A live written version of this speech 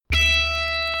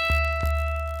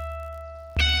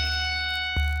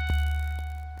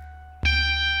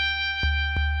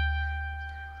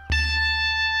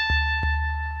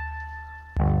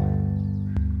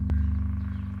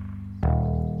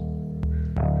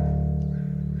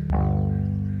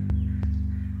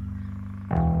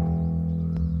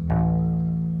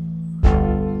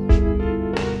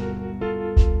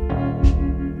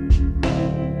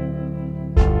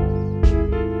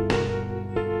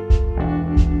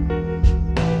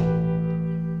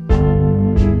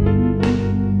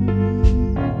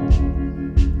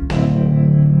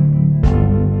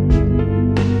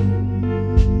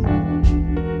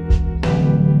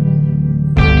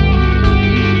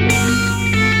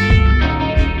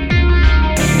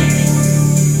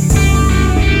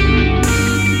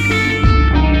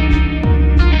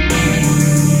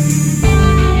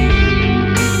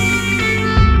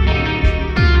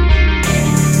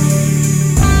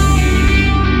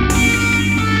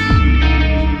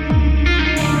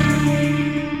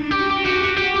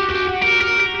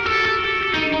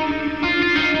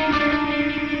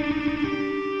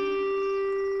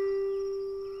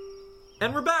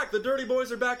back! The Dirty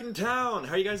Boys are back in town!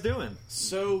 How you guys doing?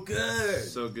 So good.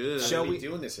 So good. Shall we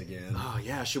doing this again? Oh,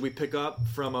 yeah. Should we pick up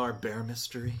from our bear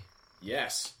mystery?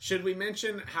 Yes. Should we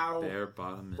mention how Bear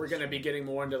bottom we're going to be getting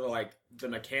more into the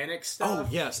mechanics stuff? Oh,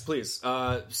 yes, please.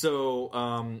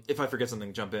 If I forget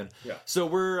something, jump in. Yeah. So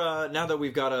we're, now that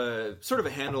we've got a sort of a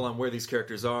handle on where these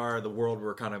characters are, the world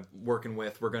we're kind of working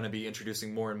with, we're going to be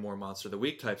introducing more and more Monster of the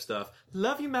Week type stuff.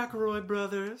 Love you, McElroy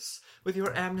brothers, with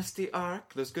your Amnesty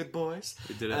arc, those good boys.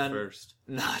 We did it first.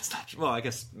 No, it's not. Well, I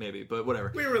guess maybe, but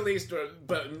whatever. We released,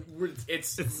 but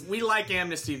we like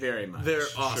Amnesty very much. They're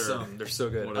awesome. They're so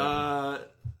good.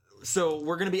 So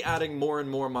we're going to be adding more and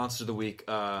more Monster of the Week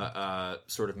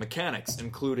sort of mechanics,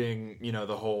 including,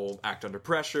 the whole act under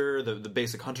pressure, the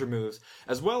basic hunter moves,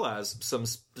 as well as some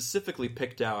specifically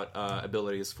picked out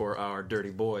abilities for our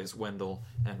dirty boys, Wendell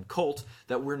and Colt,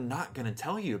 that we're not going to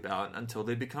tell you about until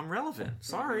they become relevant.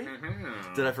 Sorry.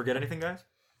 Did I forget anything, guys?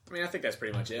 I mean, I think that's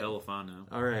pretty much it. Hell if I know.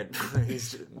 All right.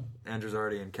 Andrew's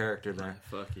already in character there.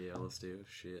 Fuck yeah, let's do it.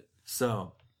 Shit.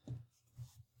 So,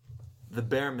 the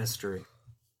bear mystery.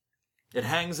 It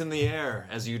hangs in the air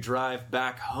as you drive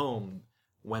back home,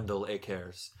 Wendell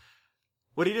Akers.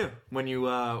 What do you do when you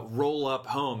roll up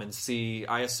home and see,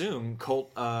 I assume,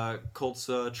 Colt's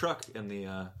truck in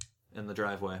the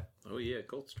driveway? Oh yeah,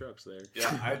 Colt's truck's there.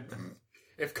 Yeah,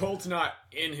 if Colt's not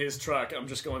in his truck, I'm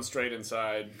just going straight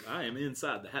inside. I am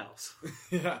inside the house.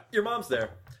 Yeah. Your mom's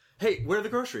there. Hey, where are the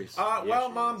groceries?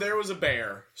 Mom, there was a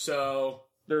bear. So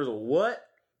There's a what?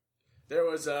 there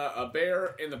was a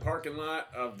bear in the parking lot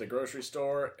of the grocery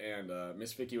store, and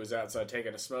Miss Vicky was outside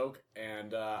taking a smoke,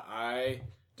 and I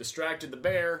distracted the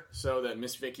bear so that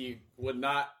Miss Vicky would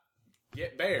not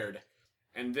get bared.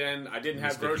 And then I didn't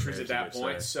have groceries at that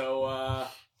point, so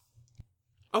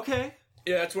Okay.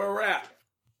 yeah, that's where we're at.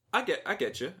 I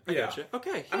get you. I get you.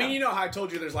 Okay. I mean, you know how I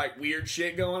told you there's like weird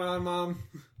shit going on, Mom?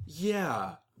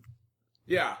 Yeah.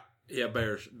 Yeah. Yeah,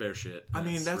 bear shit. I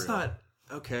mean, that's real. not...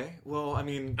 Okay. Well, I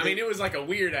mean... it was like a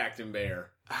weird acting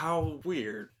bear. How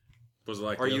weird? Was it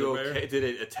like Are the you other okay? bear? Did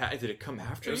it attack? Did it come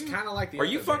after It was you? kind of like the Are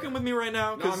other you fucking bear. with me right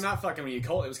now? No, I'm not fucking with you,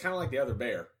 Colt. It was kind of like the other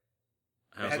bear.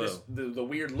 How It had so? the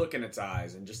weird look in its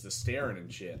eyes and just the staring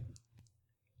and shit.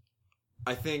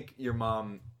 I think your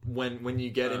mom, when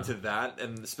you get into that,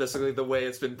 and specifically the way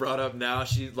it's been brought up now,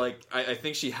 she I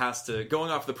think she has to,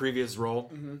 going off the previous role,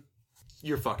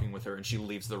 you're fucking with her and she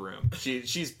leaves the room.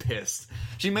 She's pissed.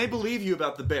 She may believe you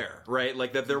about the bear, right?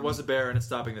 Like that there was a bear and it's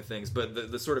stopping the things, but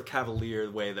the sort of cavalier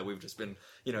way that we've just been,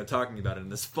 talking about it in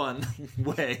this fun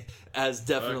way as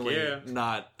definitely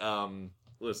not,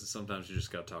 Listen, sometimes you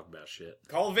just gotta talk about shit.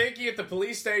 Call Vicky at the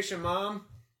police station, Mom.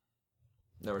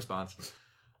 no response.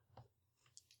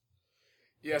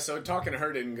 Yeah, so talking to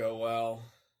her didn't go well.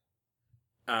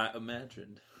 I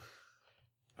imagined.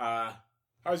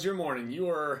 How's your morning? You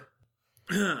were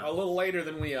a little later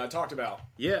than we talked about.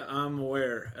 Yeah, I'm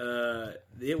aware.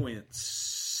 It went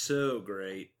so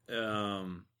great.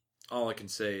 All I can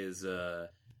say is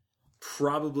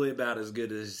probably about as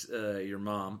good as your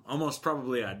mom. Almost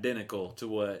probably identical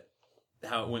to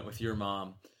how it went with your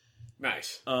mom.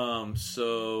 Nice.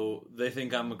 So they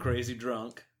think I'm a crazy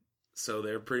drunk. So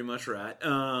they're pretty much right.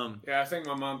 Yeah, I think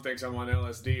my mom thinks I'm on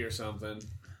LSD or something.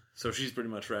 So she's pretty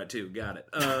much right too. Got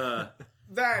it.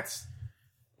 That's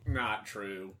not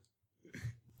true.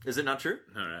 Is it not true?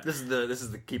 All right. This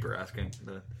is the keeper asking.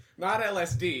 Not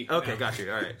LSD. Okay, No. got you.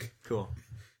 All right, cool.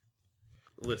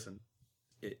 Listen,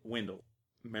 Wendell,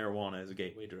 marijuana is a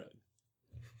gateway drug.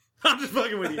 I'm just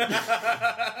fucking with you.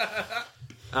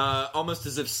 Almost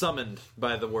as if summoned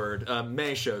by the word,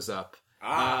 May shows up.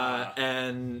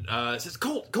 And says,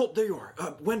 Colt, there you are.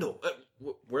 Wendell,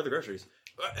 where are the groceries?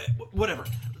 Whatever.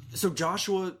 So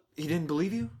Joshua, he didn't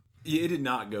believe you? Yeah, it did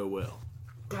not go well.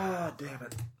 God damn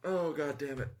it. Oh, god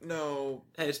damn it. No.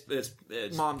 It's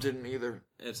Mom didn't either.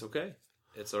 It's okay.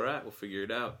 It's all right. We'll figure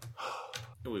it out.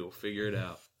 We will figure it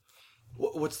out.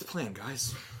 What's the plan,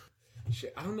 guys?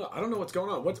 Shit, I don't know what's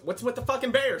going on. What's with the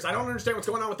fucking bears? I don't understand what's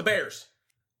going on with the bears.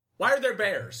 Why are there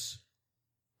bears?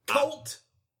 Colt!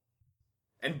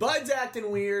 And Bud's acting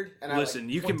weird. And Listen,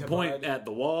 you can point Bud. at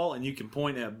the wall and you can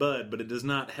point at Bud, but it does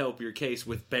not help your case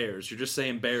with bears. You're just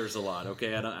saying bears a lot,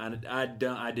 okay?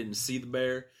 I didn't see the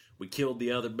bear. We killed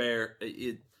the other bear.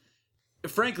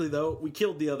 Frankly, though, we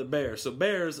killed the other bear. So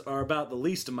bears are about the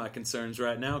least of my concerns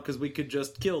right now because we could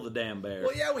just kill the damn bear.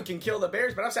 Well, yeah, we can kill the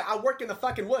bears, but I'm saying I work in the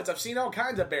fucking woods. I've seen all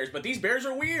kinds of bears, but these bears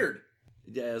are weird.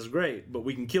 Yeah, it's great, but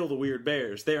we can kill the weird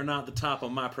bears. They are not the top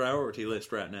of my priority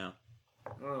list right now.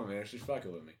 Oh man, she's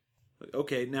fucking with me.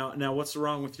 Okay, now what's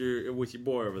wrong with your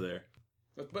boy over there?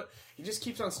 But he just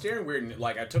keeps on staring weird. And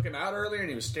like I took him out earlier, and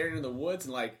he was staring in the woods,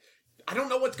 and like I don't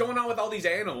know what's going on with all these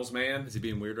animals, man. Is he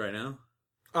being weird right now?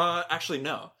 Actually,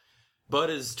 no. Bud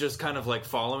is just kind of like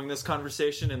following this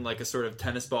conversation in like a sort of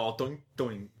tennis ball, doing,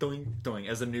 doing, doing, doing,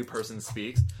 as a new person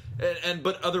speaks,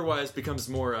 but otherwise becomes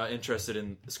more interested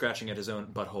in scratching at his own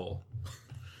butthole.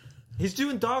 He's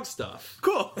doing dog stuff.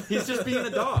 Cool. He's just being a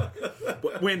dog.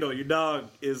 Wendell, your dog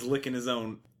is licking his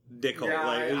own dick hole. Yeah,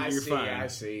 Like, you're fine. I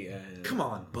see. Come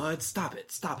on, Bud, stop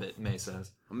it, May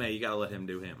says. May, you gotta let him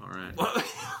do him, alright?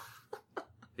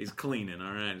 He's cleaning,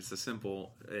 alright?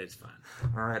 It's fine.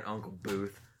 Alright, Uncle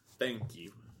Booth. Thank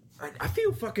you. I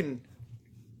feel fucking...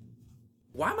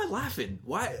 Why am I laughing?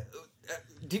 Why...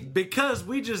 Because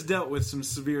we just dealt with some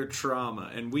severe trauma,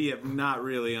 and we have not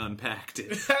really unpacked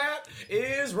it. That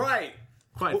is right.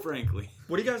 Quite frankly.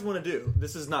 What do you guys want to do?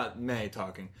 This is not May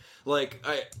talking. Like,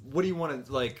 what do you want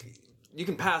to, like... You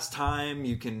can pass time,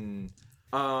 you can...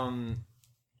 What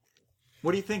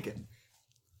are you thinking?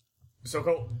 So,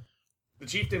 Cole, the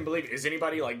chief didn't believe it. Is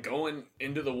anybody, like, going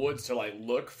into the woods to, like,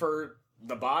 look for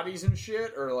the bodies and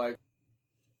shit? Or, like...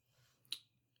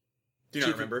 Do you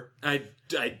not remember? I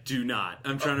do not.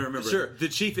 I'm trying to remember. Sure. The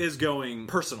chief is going...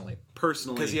 Personally.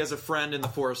 Because he has a friend in the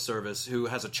Forest Service who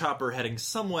has a chopper heading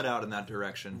somewhat out in that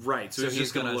direction. Right, so he's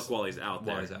just going to look while he's out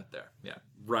there. While he's out there, yeah.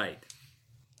 Right.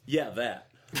 Yeah, that.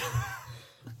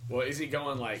 Well, is he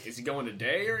going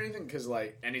today or anything? Because,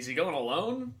 like, and is he going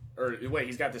alone? Or, wait,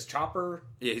 he's got this chopper?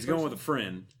 Yeah, he's going with a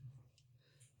friend.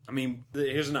 I mean,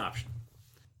 here's an option.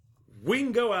 We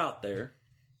can go out there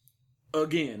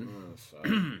again.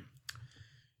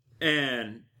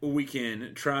 And we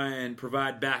can try and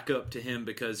provide backup to him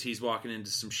because he's walking into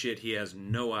some shit he has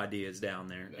no idea is down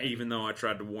there. Even though I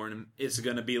tried to warn him, it's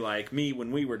going to be like me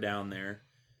when we were down there.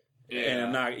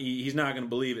 Yeah. And he's not going to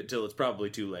believe it till it's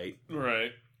probably too late.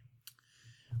 Right.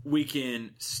 We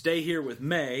can stay here with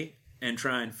May and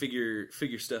try and figure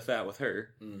stuff out with her.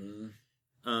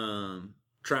 Mm-hmm.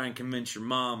 Try and convince your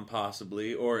mom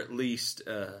possibly, or at least,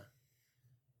 I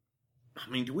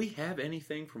mean, do we have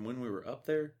anything from when we were up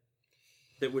there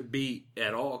that would be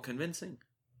at all convincing?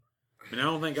 I mean, I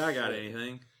don't think I got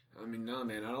anything. I mean, no,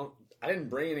 man, I didn't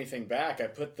bring anything back. I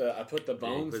put the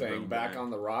bone thing back on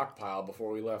the rock pile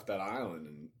before we left that island.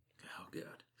 And oh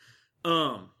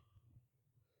god.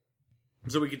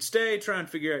 So we could stay, try and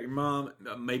figure out your mom,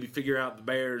 maybe figure out the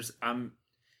bears. I'm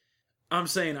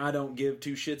saying I don't give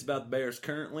two shits about the bears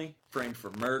currently, framed for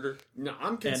murder. No,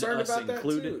 I'm concerned about that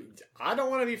too. I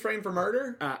don't want to be framed for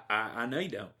murder. I know you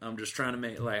don't. I'm just trying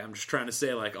to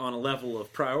say like on a level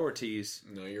of priorities.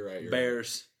 No, you're right.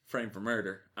 Bears framed for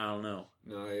murder. I don't know.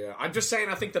 No, yeah. I'm just saying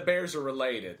I think the bears are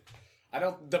related.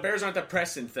 The bears aren't the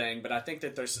pressing thing, but I think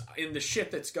that there's in the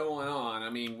shit that's going on. I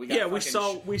mean, we got we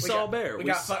saw a bear. We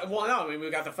got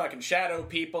the fucking shadow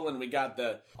people, and we got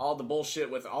all the bullshit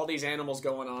with all these animals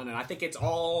going on, and I think it's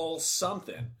all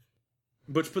something.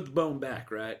 But you put the bone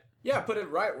back, right? Yeah, put it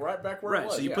right back where it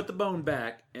was. So you put the bone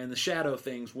back, and the shadow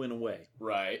things went away.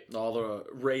 Right. All the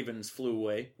ravens flew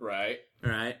away. Right.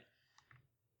 Right.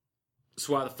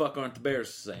 So why the fuck aren't the bears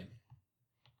the same?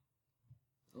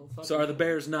 So are the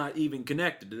bears not even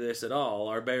connected to this at all?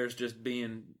 Are bears just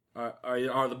being...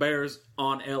 Are the bears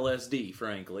on LSD,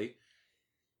 frankly?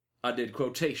 I did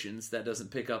quotations. That doesn't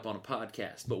pick up on a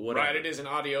podcast, but whatever. Right, it is an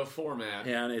audio format.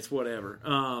 Yeah, and it's whatever.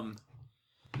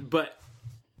 But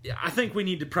I think we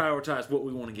need to prioritize what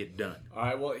we want to get done. All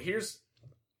right, well,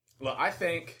 I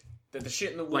think that the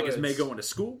shit in the woods... Like, is May going to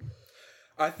school?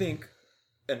 I think,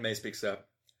 and May speaks up,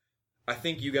 I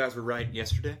think you guys were right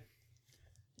yesterday.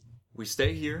 We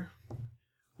stay here.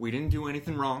 We didn't do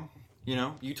anything wrong. You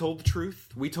know, you told the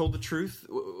truth. We told the truth.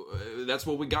 That's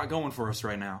what we got going for us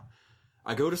right now.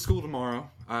 I go to school tomorrow.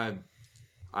 I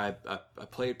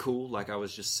play it cool like I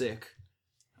was just sick.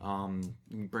 You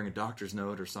can bring a doctor's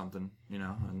note or something, you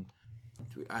know, and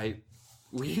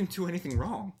we didn't do anything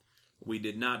wrong. We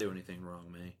did not do anything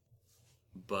wrong, May.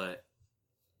 But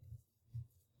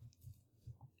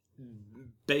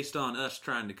based on us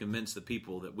trying to convince the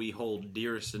people that we hold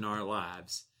dearest in our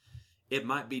lives, it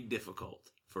might be difficult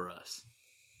for us.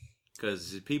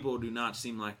 Because people do not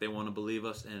seem like they want to believe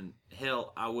us, and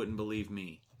hell, I wouldn't believe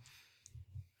me.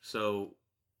 So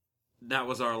that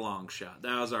was our long shot.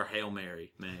 That was our Hail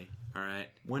Mary, May. All right?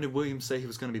 When did William say he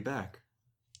was going to be back?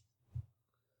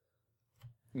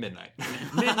 Midnight.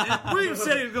 William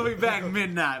said he was going to be back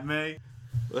midnight, May.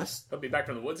 He'll be back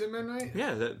from the woods at midnight?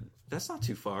 Yeah, that's not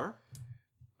too far.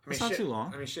 It's not too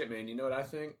long. I mean, shit, man. You know what I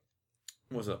think?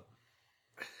 What's up?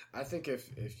 I think if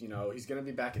you know, he's going to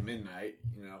be back at midnight,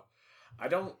 you know, I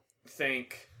don't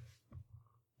think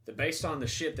that based on the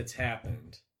shit that's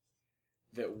happened,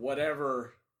 that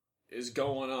whatever is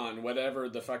going on, whatever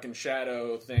the fucking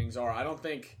shadow things are, I don't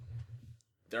think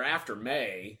they're after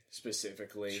May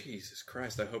specifically. Jesus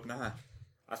Christ, I hope not.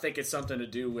 I think it's something to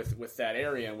do with that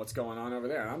area and what's going on over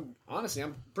there. I'm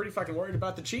pretty fucking worried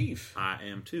about the chief. I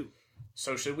am too.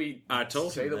 So should we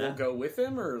say that we'll go with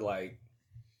him, or like...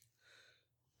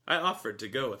 I offered to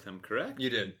go with him, correct? You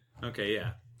did. Okay,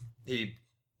 yeah. He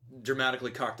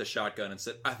dramatically cocked a shotgun and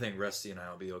said, I think Rusty and I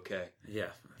will be okay. Yeah.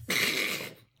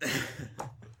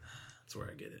 That's where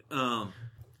I get it.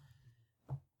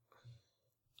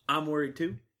 I'm worried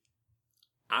too.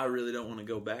 I really don't want to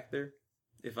go back there,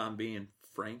 if I'm being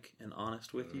frank and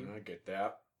honest with you. I get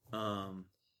that.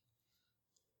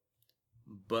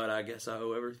 But I guess I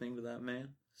owe everything to that man.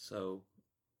 So,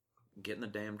 get in the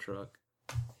damn truck.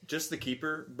 Just the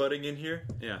keeper butting in here?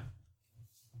 Yeah.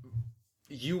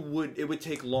 It would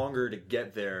take longer to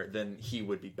get there than he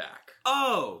would be back.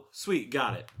 Oh, sweet,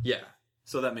 got it. Yeah.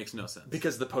 So that makes no sense.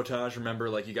 Because the potage, remember,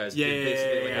 like you guys Yeah, did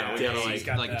basically yeah, like yeah, a day, he's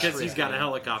got like that. because he's got a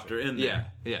helicopter in there.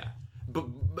 Yeah.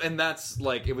 And that's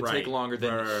like it would take Right. longer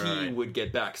than Right. he would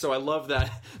get back. So I love that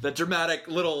dramatic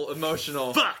little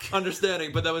emotional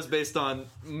understanding, but that was based on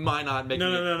my not making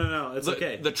No. It's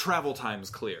okay. The travel time is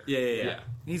clear. Yeah.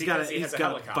 He's got a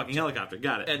helicopter. fucking helicopter.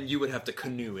 Got it. And you would have to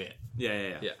canoe in.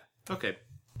 Yeah. Yeah. Okay.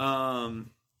 So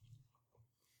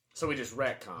we just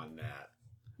retcon that.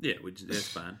 Yeah, it's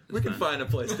fine. It's We can fine. find a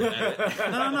place to edit.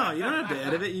 No, you don't have to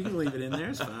edit it. You can leave it in there.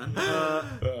 It's fine.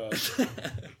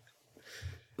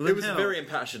 It was very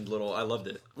impassioned little. I loved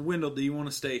it. Wendell, do you want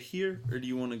to stay here, or do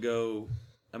you want to go?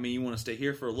 I mean, you want to stay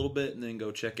here for a little bit and then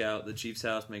go check out the chief's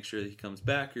house, make sure that he comes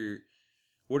back, or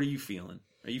what are you feeling?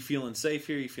 Are you feeling safe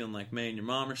here? Are you feeling like May and your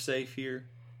mom are safe here?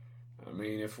 I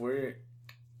mean, if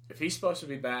he's supposed to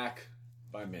be back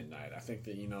by midnight, I think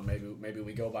that maybe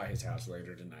we go by his house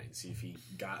later tonight and see if he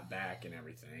got back and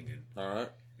everything, and All right.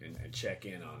 and check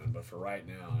in on him. But for right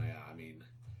now, yeah, I mean,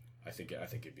 I think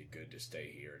it'd be good to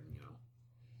stay here and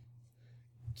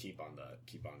keep on the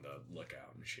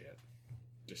lookout and shit,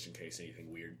 just in case anything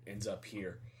weird ends up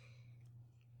here.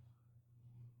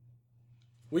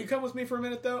 Will you come with me for a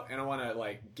minute though? And I want to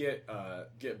like get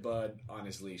Bud on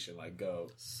his leash and like go.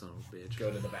 Son of a bitch. Go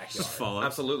to the backyard. Just follow.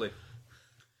 Absolutely.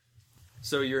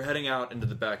 So you're heading out into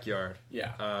the backyard.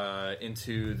 Yeah.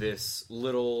 Into this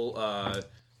little.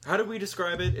 How do we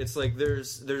describe it? It's like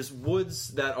there's woods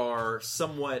that are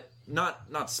somewhat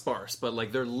not sparse, but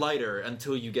like they're lighter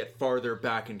until you get farther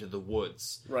back into the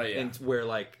woods, Right, yeah. And where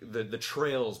like the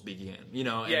trails begin,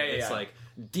 and it's like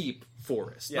deep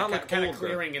forest, Yeah, not like kind old of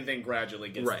growth. clearing and then gradually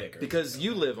gets Right, thicker. because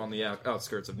you live on the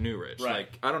outskirts of NEWRIDGE. Right.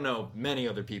 Like, I don't know many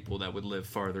other people that would live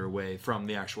farther away from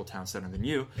the actual town center than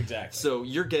you. Exactly. So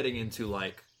you're getting into,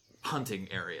 like, hunting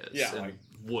areas Yeah, and like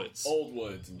woods. old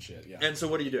woods and shit. Yeah. And so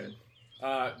what are you doing?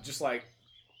 Just like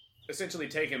essentially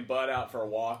taking Bud out for a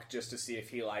walk just to see if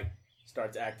he like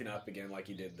starts acting up again like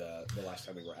he did the last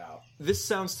time we were out. This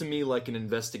sounds to me like an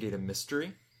investigate a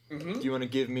mystery. Mm-hmm. Do you want to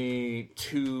give me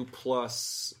 2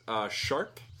 plus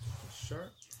sharp? Sure.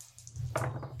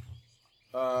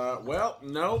 Well,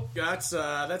 nope. That's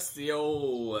the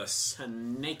old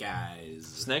snake eyes.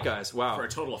 Snake eyes, wow. For a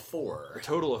total of 4. A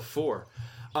total of 4.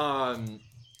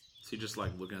 Is he just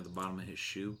like looking at the bottom of his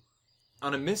shoe?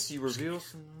 On a miss, you reveal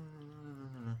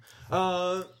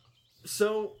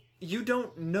so you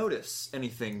don't notice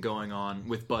anything going on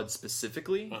with Bud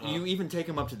specifically. Uh-huh. You even take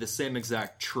him up to the same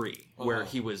exact tree where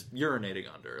he was urinating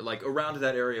under, like around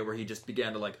that area where he just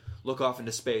began to like look off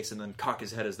into space and then cock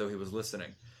his head as though he was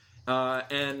listening.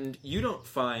 And you don't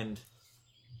find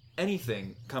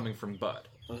anything coming from Bud.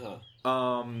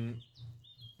 Uh-huh.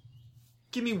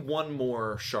 Give me one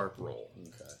more sharp roll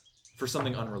Okay. for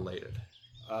something unrelated.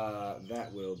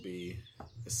 That will be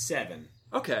a 7.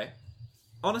 Okay.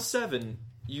 On a 7,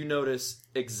 you notice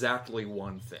exactly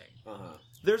one thing. Uh-huh.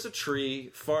 There's a tree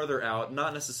farther out,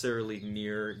 not necessarily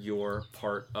near your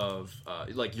part of,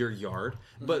 like, your yard,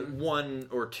 but 1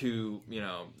 or 2,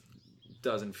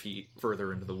 dozen feet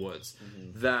further into the woods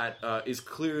that is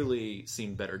clearly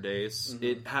seen better days.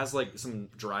 It has, like, some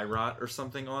dry rot or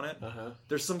something on it. Uh-huh.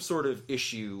 There's some sort of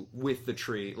issue with the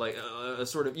tree, like a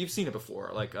sort of, you've seen it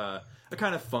before, like a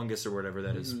kind of fungus or whatever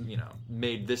that has,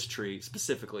 made this tree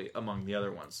specifically among the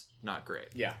other ones not great.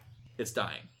 Yeah. It's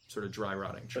dying, sort of dry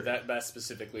rotting tree. But that's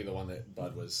specifically the one that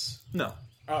Bud was... No.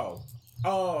 Oh,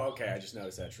 okay. I just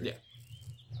noticed that tree.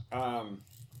 Yeah.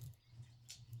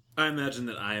 I imagine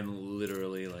that I am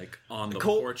literally like on the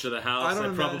Cole, porch of the house. I I,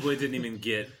 don't probably didn't even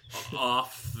get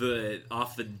off the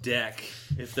deck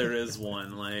if there is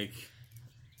one. Like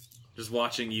just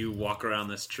watching you walk around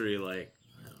this tree. Like,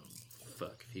 oh,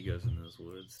 fuck, if he goes in those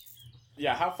woods,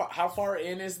 Yeah. How far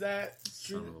in is that?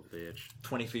 son of a bitch.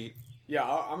 20 feet. Yeah.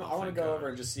 I want to thank go God. over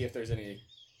and just see if there's any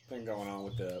thing going on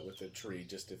with the tree.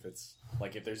 Just if it's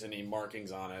like if there's any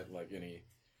markings on it, like any.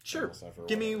 Sure.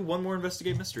 Give me one more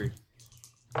investigate mystery.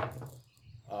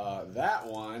 That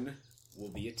one will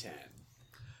be a 10.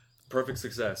 Perfect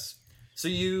success. So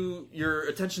your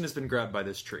attention has been grabbed by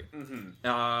this tree. Mm-hmm.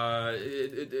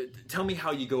 Tell me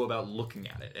how you go about looking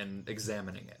at it and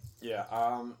examining it. Yeah.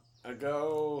 I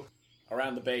go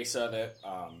around the base of it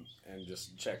and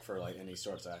just check for like any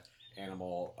sorts of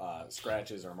animal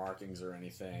scratches or markings or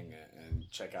anything, and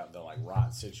check out the like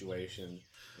rot situation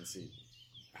and see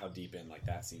how deep in like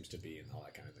that seems to be and all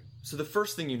that kind of thing. So the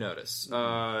first thing you notice,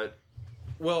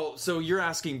 so you're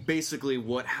asking basically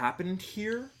what happened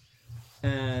here,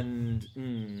 and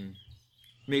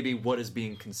maybe what is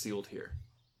being concealed here.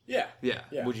 Yeah.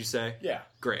 Would you say? Yeah.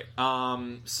 Great.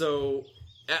 So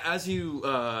as you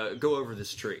go over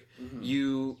this tree,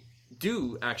 you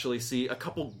do actually see a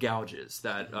couple gouges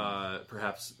that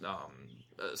perhaps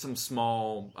some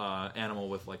small animal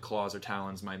with like claws or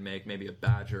talons might make, maybe a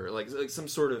badger, like some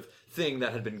sort of thing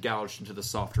that had been gouged into the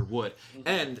softer wood.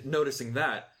 And noticing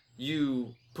that,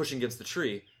 you pushing against the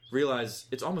tree realize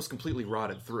it's almost completely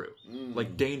rotted through,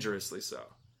 like dangerously so,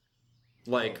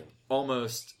 like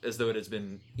almost as though it has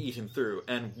been eaten through.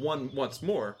 And once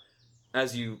more,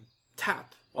 as you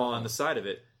tap on the side of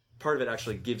it, part of it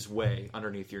actually gives way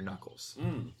underneath your knuckles.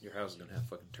 Your house is gonna have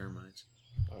fucking termites.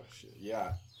 Oh shit!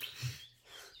 Yeah.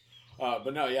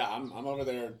 But no, yeah, I'm over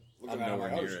there looking at it. I'm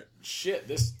like, oh shit!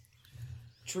 This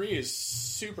tree is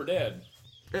super dead.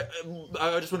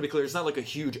 I just want to be clear. It's not like a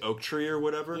huge oak tree or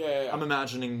whatever. Yeah. I'm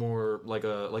imagining more like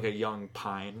a young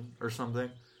pine or something.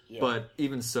 Yeah. But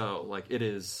even so, like it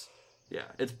is. Yeah,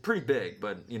 it's pretty big,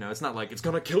 but it's not like it's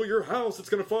gonna kill your house. It's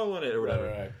gonna fall on it or whatever.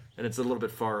 Right. And it's a little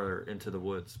bit farther into the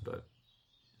woods, but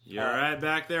you're right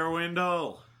back there,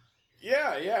 Wendell.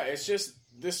 Yeah. It's just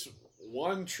this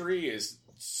one tree is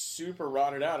super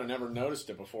rotted out. I never noticed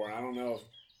it before, and I don't know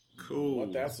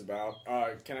what that's about.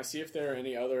 Can I see if there are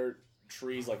any other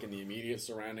trees like in the immediate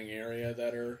surrounding area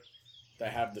that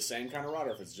have the same kind of rot,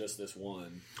 or if it's just this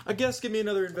one? I guess give me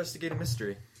another investigative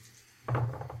mystery.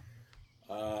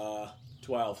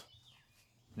 12.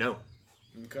 No.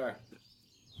 Okay.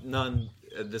 None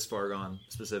this far gone,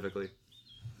 specifically.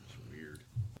 It's weird.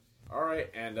 Alright,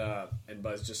 and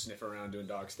Buzz just sniffing around doing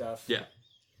dog stuff? Yeah.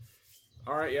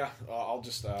 Alright, yeah. I'll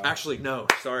just... Actually, no.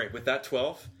 Sorry. With that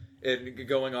 12,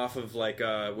 going off of, like,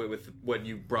 with what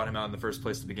you brought him out in the first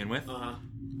place to begin with,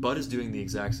 Bud is doing the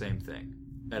exact same thing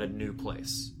at a new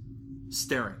place.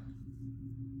 Staring.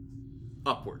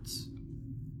 Upwards.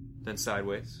 Then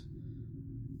sideways.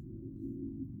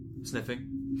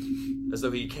 Sniffing, as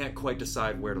though he can't quite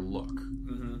decide where to look.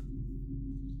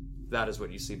 That is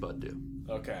what you see Bud do.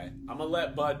 Okay. I'm gonna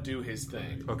let Bud do his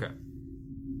thing. Okay.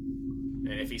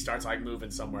 And if he starts, like,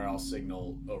 moving somewhere, I'll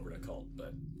signal over to Colt.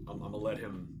 But I'm gonna let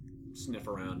him sniff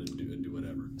around and do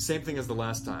whatever. Same thing as the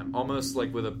last time. Almost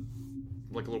like with a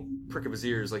little prick of his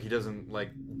ears, like he doesn't,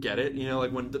 like, get it.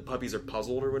 Like when the puppies are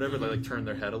puzzled or whatever, they, like, turn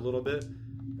their head a little bit.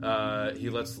 He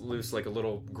lets loose like a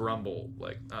little grumble,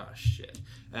 like, ah, shit,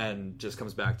 and just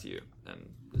comes back to you and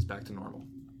is back to normal.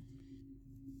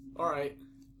 Alright.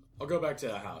 I'll go back to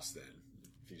the house then,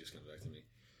 if he just comes back to me.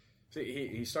 See,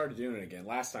 he started doing it again.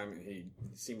 Last time he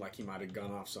seemed like he might have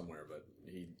gone off somewhere, but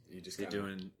he just got... Is he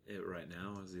doing it right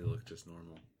now, or does he look just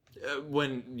normal?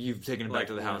 When you've taken him back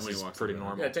to the house, he's pretty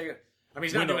normal. Yeah, take it. I mean,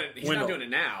 he's not doing it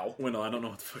now. Wendell, I don't know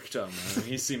what the fuck you're talking about. I mean,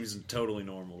 he seems totally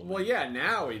normal. Well, yeah,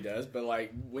 now he does, but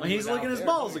like... When he's licking his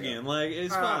balls again. Like,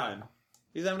 it's fine.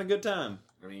 He's having a good time.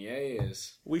 I mean, yeah, he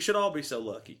is. We should all be so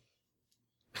lucky.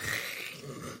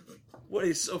 What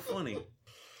is so funny?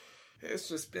 It's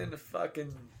just been a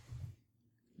fucking...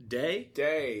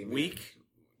 Day? Week?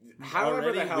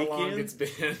 However the hell long it's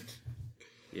been.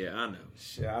 Yeah, I know.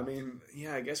 Shit, I mean,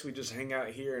 yeah, I guess we just hang out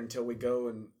here until we go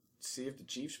and see if the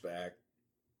Chief's back.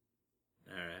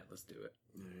 Alright, let's do it.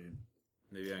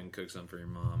 Maybe I can cook some for your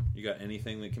mom. You got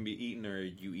anything that can be eaten, or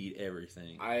you eat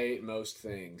everything? I ate most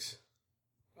things.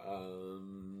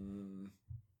 You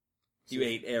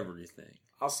ate everything.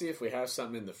 I'll see if we have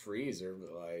something in the freezer,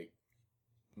 but like,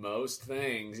 most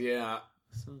things, yeah.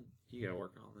 So, you gotta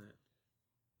work on that.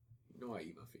 You know I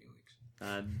eat my feelings.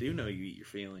 I do know you eat your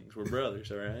feelings. We're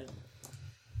brothers, alright?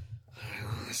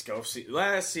 Let's go see.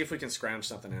 Let's see if we can scrounge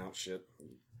something out. Shit,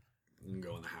 we can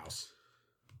go in the house.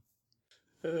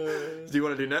 Do you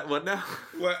want to do what now?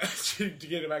 What? To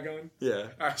get it back going? Yeah.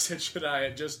 I said, should I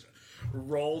just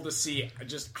roll to see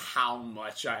just how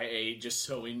much I ate, just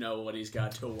so we know what he's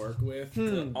got to work with?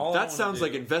 That sounds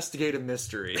like investigative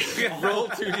mystery. Roll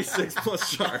 2d6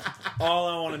 plus charm. All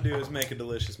I want to do is make a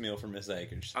delicious meal for Miss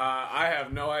Akers. I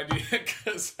have no idea,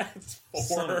 because that's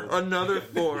 4. Another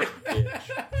 4.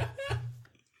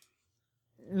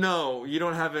 No, you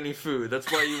don't have any food. That's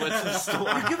why you went to the store.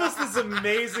 You give us this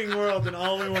amazing world, and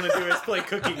all we want to do is play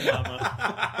Cooking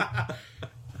Mama.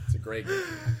 It's a great game.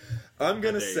 I'm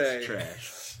gonna say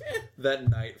trash. that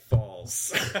night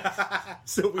falls.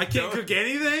 So I can't cook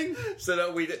anything. So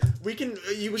that we can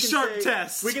Sharp say,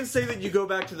 test. We can say that you go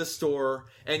back to the store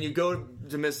and you go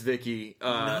to Miss Vicky.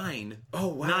 9. Oh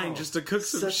wow, 9 just to cook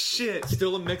some shit.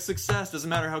 Still a mixed success. Doesn't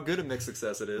matter how good a mixed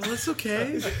success it is. That's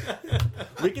okay.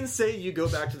 We can say you go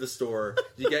back to the store,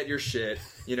 you get your shit.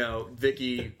 You know,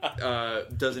 Vicky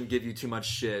doesn't give you too much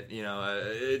shit. You know,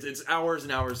 it's hours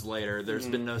and hours later. There's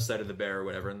been no sight of the bear or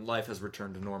whatever, and life has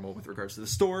returned to normal with regards to the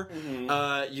store.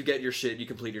 You get your shit, you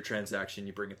complete your transaction,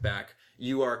 you bring it back.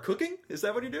 You are cooking? Is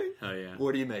that what you're doing? Oh yeah.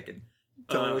 What are you making?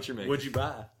 Tell me what you're making. What'd you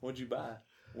buy?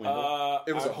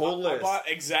 It was a whole list. I bought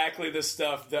exactly the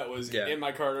stuff that was Yeah. in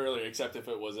my cart earlier, except if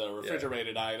it was a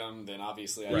refrigerated item, then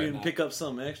obviously I You did didn't not. pick up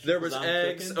some extra. There was I'm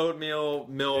eggs, cooking? oatmeal,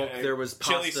 milk. Yeah, there was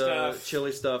chili pasta, stuff.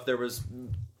 chili stuff. There was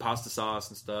pasta sauce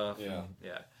and stuff. Yeah. and-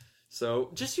 yeah.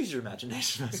 So just use your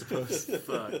imagination, I suppose.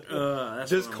 Fuck. That's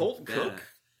Does what I'm Colt bad cook? at.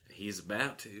 He's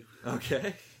about to.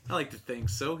 Okay, I like to think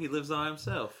so. He lives by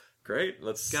himself. great.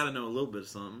 Let's. Got to know a little bit of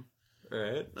something. All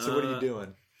right. So what are you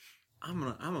doing? I'm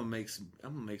gonna make some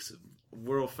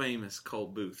world famous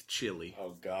Colt Booth chili.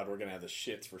 Oh God, we're gonna have the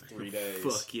shits for 3 days.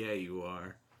 Fuck yeah, you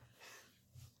are.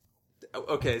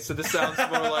 Okay, so this sounds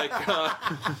more like.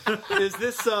 Is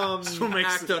this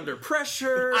makes act under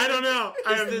pressure? I don't know.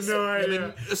 I have Is this no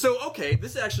idea. So okay,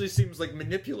 this actually seems like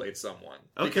manipulate someone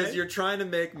because Okay. you're trying to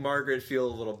make Margaret feel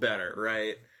a little better,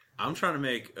 right? I'm trying to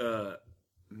make Mrs.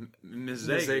 Miss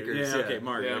Akers. Akers, Yeah, yeah. okay,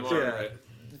 Margaret. Yeah, Margaret.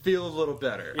 Feel a little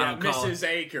better. Yeah, I don't call Mrs.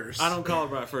 Akers. I don't call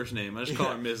her by first name. I just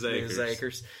call her Ms. Akers. Ms.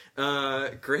 Akers.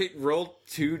 Great. Roll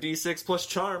 2d6 plus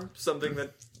charm. Something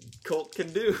that Colt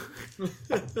can do.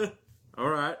 All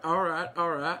right.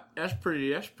 That's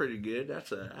pretty good.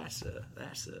 That's a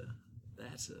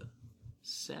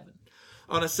 7.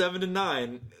 On a 7 to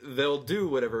 9, they'll do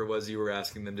whatever it was you were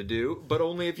asking them to do, but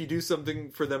only if you do something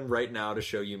for them right now to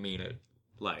show you mean it.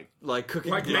 Like cooking,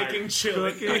 Like making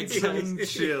chili. Cooking some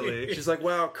chili. She's like,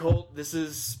 "Wow, Colt, this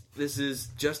is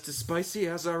just as spicy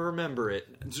as I remember it."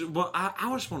 Well,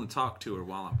 I just want to talk to her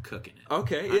while I'm cooking it.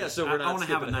 Okay, yeah. So we're not. I want to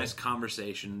have a skipping nice ahead.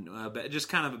 conversation, but just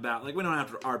kind of about like we don't have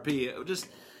to RP. Just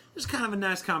kind of a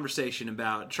nice conversation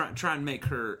about try and make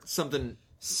her something.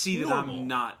 see that normal. I'm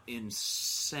not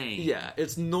insane. Yeah,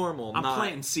 it's normal. I'm not...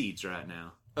 planting seeds right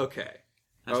now. Okay.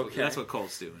 That's what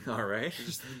Colt's doing. All right.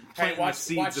 Just Hey, planting the watch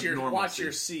seeds of normalcy. watch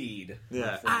your seed.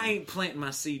 Yeah. I ain't planting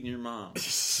my seed in your mom.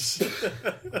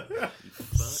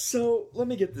 So let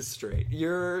me get this straight.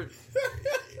 You're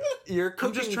cooking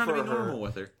I'm just trying to for be normal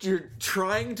with her. You're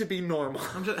trying to be normal.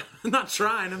 I'm not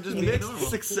trying. I'm just being Mixed normal.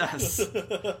 success.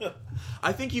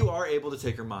 I think you are able to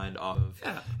take her mind off of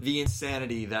Yeah. the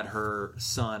insanity that her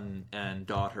son and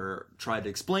daughter tried to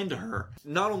explain to her.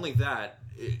 Not only that,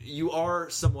 you are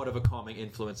somewhat of a calming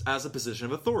influence as a position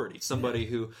of authority. Somebody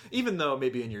who, even though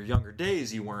maybe in your younger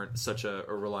days you weren't such a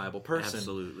reliable person.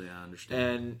 Absolutely, I understand.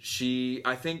 And she,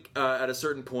 I think at a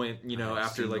certain point, you know, I have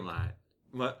after seen like... the light.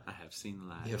 What? I have seen the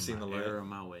light. You have seen the light? Error of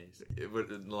my ways.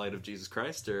 In the light of Jesus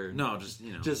Christ? Or No, just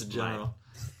just in general?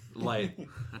 Light.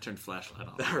 I turned the flashlight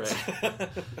on. All right.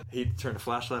 He turned a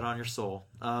flashlight on your soul,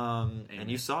 and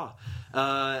you saw.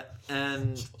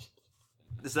 And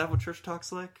is that what church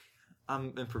talk's like?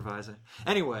 I'm improvising.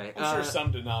 Anyway, I'm sure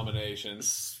some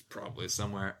denominations. probably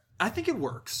somewhere. I think it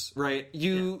works, right?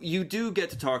 You do get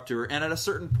to talk to her, and at a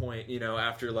certain point, you know,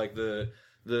 after like the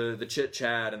chit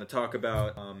chat and the talk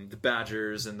about the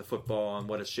Badgers and the football and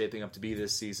what it's shaping up to be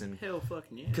this season, Hell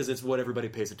fucking yeah. because it's what everybody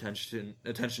pays attention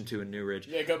to in New Ridge.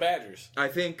 Yeah, go Badgers. I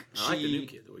think I like the new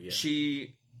kid that we get.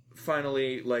 she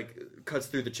finally like cuts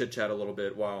through the chit chat a little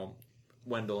bit while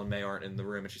Wendell and May aren't in the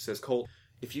room, and she says, "Colt,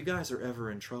 if you guys are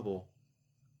ever in trouble,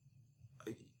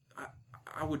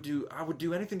 I would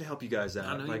do anything to help you guys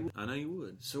out. I know you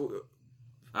would. So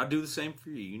I'd do the same for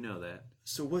you. You know that.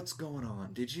 So what's going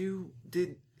on?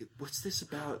 What's this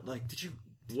about? Like, did you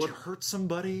hurt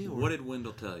somebody? Or? What did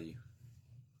Wendell tell you?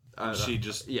 She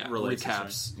just relates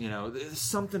recaps. You know, there's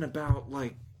something about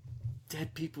like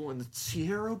dead people in the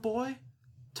Sierra Boy,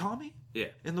 Tommy. Yeah,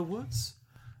 in the woods.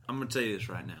 I'm gonna tell you this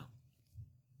right now.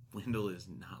 Wendell is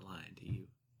not lying to you.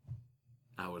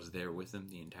 I was there with him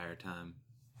the entire time.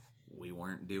 We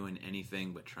weren't doing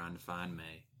anything but trying to find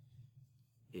May.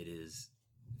 It is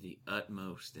the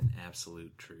utmost and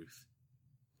absolute truth.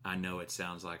 I know it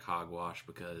sounds like hogwash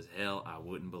because, hell, I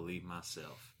wouldn't believe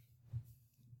myself.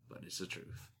 But it's the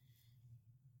truth.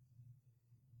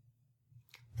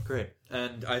 Great.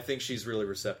 And I think she's really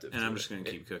receptive. And I'm just going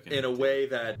to keep cooking. In a way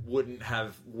that wouldn't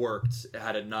have worked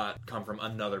had it not come from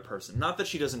another person. Not that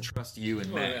she doesn't trust you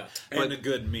and May. But and a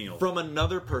good meal. From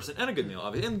another person. And a good meal,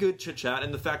 obviously. And good chit-chat.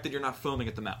 And the fact that you're not foaming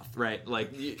at the mouth, right?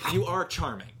 Like, you are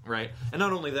charming, right? And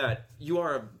not only that, you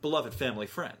are a beloved family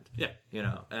friend. Yeah. You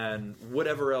know, and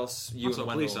whatever else you also and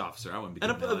a Wendell... police officer. I wouldn't be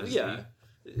And doing that. yeah.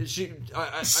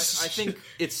 I think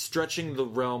it's stretching the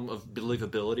realm of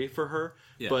believability for her,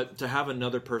 but to have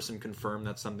another person confirm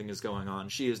that something is going on,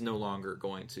 she is no longer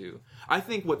going to. I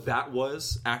think what that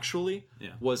was actually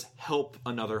was help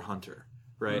another hunter,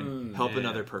 right? Help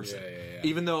another person.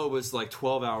 Even though it was like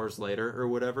 12 hours later or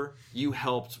whatever, you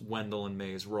helped Wendell and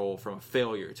May's roll from a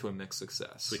failure to a mixed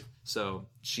success. Sweet. So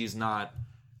she's not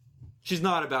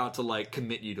about to like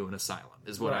commit you to an asylum,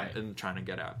 is what I'm trying to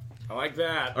get at. I like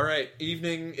that. All right,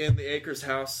 evening in the Akers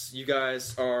house. You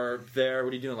guys are there.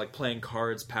 What are you doing? Like playing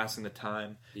cards, passing the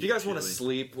time. If you guys want to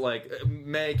sleep, like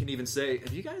May can even say,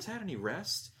 have you guys had any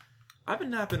rest? I've been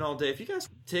napping all day. If you guys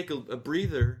take a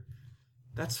breather,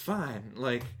 that's fine.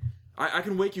 Like, I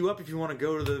can wake you up if you want to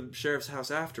go to the sheriff's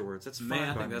house afterwards. That's fine. Man,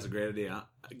 I think that's a great idea.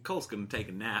 Cole's going to take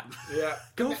a nap. Yeah.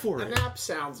 Go for it. A nap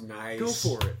sounds nice. Go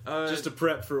for it. Just to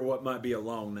prep for what might be a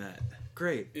long night.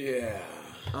 Great. Yeah.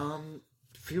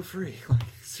 Feel free. Like,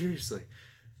 seriously.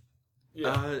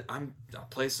 Yeah. I'll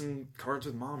play some cards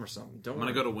with Mom or something. I'm going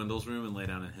to go to Wendell's room and lay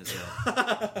down in his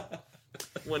bed.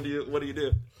 What do you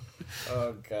do?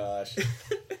 Oh, gosh.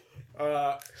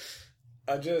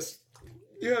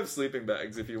 You have sleeping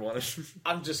bags if you want to.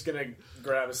 I'm just going to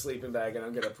grab a sleeping bag and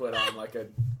I'm going to put on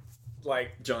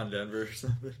like John Denver or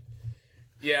something.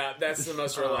 Yeah, that's the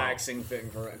most relaxing thing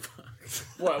for it.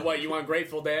 What, you want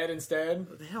Grateful Dead instead?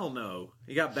 Hell no.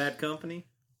 You got Bad Company?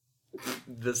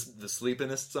 The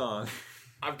sleepinest song.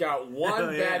 I've got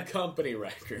one Bad Company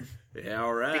record. Yeah,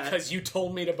 all right. Because you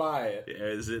told me to buy it. Yeah,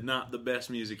 is it not the best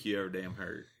music you ever damn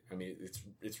heard? I mean,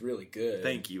 it's really good.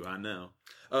 Thank you, I know.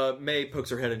 May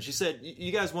pokes her head in. She said,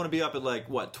 you guys want to be up at like,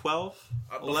 what, 12?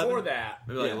 Before that.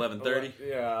 Maybe like 11:30?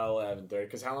 Yeah, 11:30.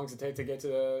 Because how long does it take to get to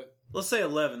the... Let's say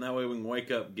 11. That way we can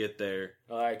wake up, get there.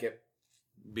 I like it.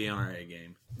 Be on our A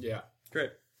game. Yeah.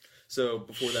 Great. So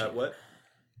before that, what?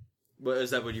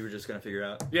 Is that what you were just going to figure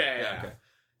out? Yeah. Okay.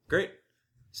 Great.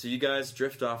 So you guys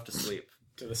drift off to sleep.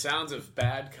 To the sounds of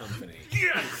Bad Company.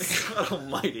 Yes! God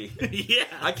almighty. Yeah.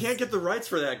 I can't get the rights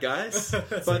for that, guys.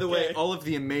 By the way, all of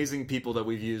the amazing people that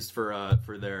we've used for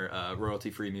their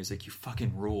royalty-free music, you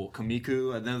fucking rule.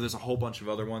 Kamiku, and then there's a whole bunch of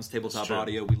other ones. Tabletop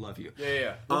Audio, we love you.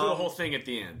 Yeah. We'll do the whole thing at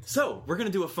the end. So, we're going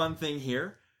to do a fun thing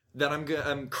here that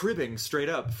I'm cribbing straight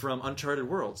up from Uncharted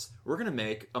Worlds. We're going to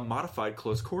make a modified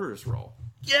close quarters roll.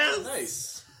 Yes!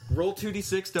 Nice. Roll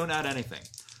 2d6, don't add anything.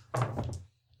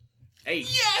 8.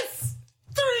 Yes!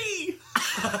 3!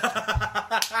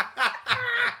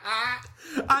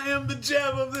 I am the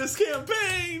gem of this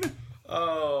campaign!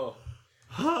 Oh.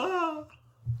 Oh,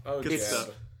 Good stuff.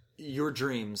 Your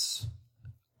dreams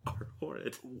are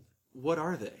horrid. What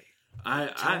are they?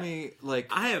 Tell me,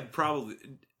 like... I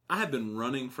have been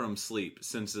running from sleep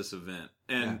since this event,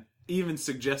 and even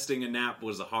suggesting a nap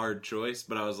was a hard choice,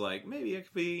 but I was like, maybe I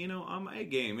could be, on my A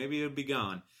game. Maybe it would be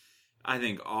gone. I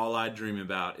think all I dream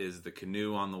about is the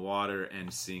canoe on the water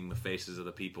and seeing the faces of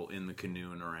the people in the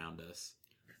canoe and around us.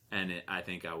 And I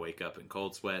think I wake up in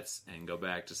cold sweats and go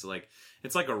back to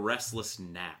it's like a restless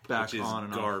nap, which is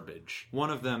garbage. One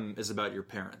of them is about your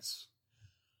parents.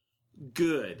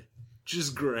 Good.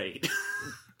 Just great.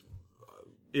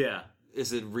 Yeah.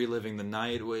 Is it reliving the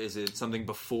night? Is it something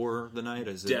before the night?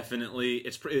 Definitely.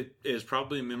 It is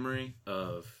probably a memory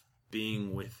of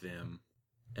being with them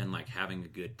and like having a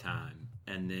good time,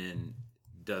 and then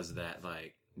does that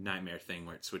like nightmare thing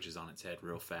where it switches on its head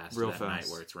real fast night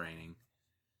where it's raining,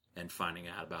 and finding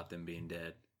out about them being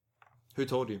dead. Who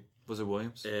told you? Was it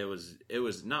Williams? It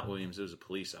was not Williams. It was a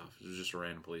police officer. It was just a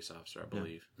random police officer, I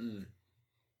believe. Yeah.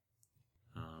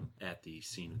 At the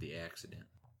scene of the accident.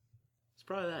 It's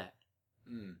probably that.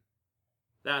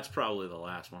 That's probably the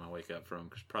last one I wake up from,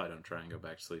 because probably don't try and go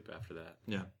back to sleep after that.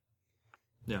 Yeah.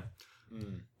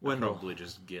 I'd probably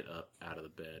just get up out of the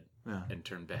bed and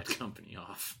turn Bad Company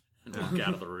off and walk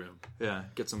out of the room. Yeah,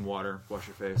 get some water, wash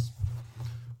your face.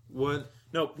 What?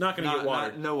 Nope, not going to get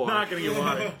water. No water. Not going to get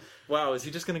water. Wow, is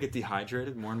he just going to get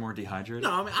dehydrated? More and more dehydrated?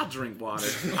 No, I mean, I'll drink water.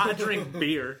 I drink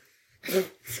beer.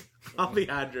 I'll be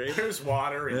hydrated. There's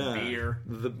water and beer.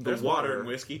 There's water and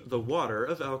whiskey. The water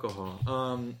of alcohol.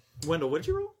 Wendell, what did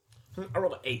you roll? I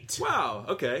rolled an 8. Wow.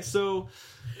 Okay. So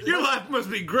Your life must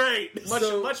be great.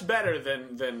 Much better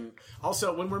than.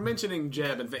 Also, when we're mentioning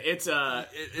Jeb, it's a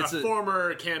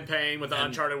former campaign with the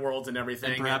Uncharted worlds and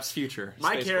everything, and perhaps future.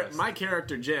 My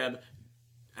character Jeb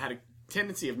had a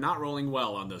tendency of not rolling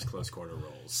well on those close quarter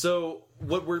rolls. So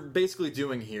what we're basically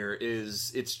doing here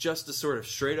is it's just a sort of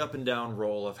straight up and down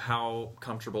roll of how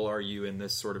comfortable are you in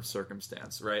this sort of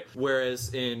circumstance, right?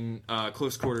 Whereas in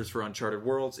close quarters for Uncharted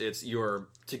Worlds, it's you're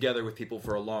together with people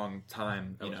for a long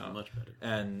time, you know, much better.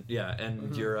 And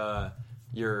you're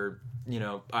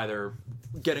either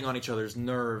getting on each other's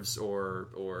nerves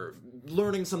or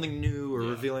learning something new or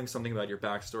revealing something about your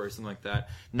backstory, something like that.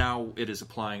 Now it is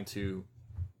applying to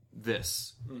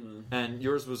this, and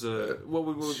yours was what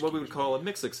we would call a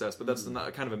mixed success, but that's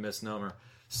not kind of a misnomer.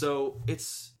 So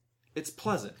it's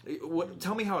pleasant.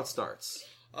 Tell me how it starts.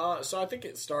 So I think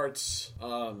it starts.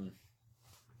 I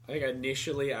think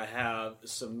initially I have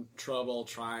some trouble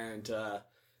trying to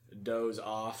doze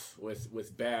off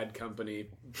with bad company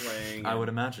playing. I would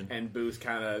imagine, and Booth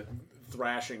kind of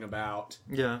thrashing about.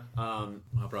 Yeah. I'll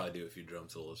probably do a few drum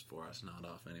solos before I nod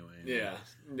off anyway. Yeah,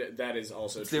 that is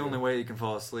also it's true. the only way you can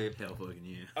fall asleep. Hell fucking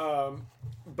yeah.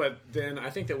 But then I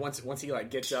think that once he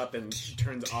like gets up and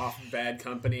turns off bad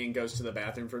company and goes to the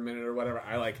bathroom for a minute or whatever,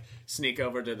 I like sneak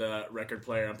over to the record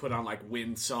player and put on like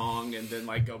Wind Song and then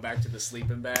like go back to the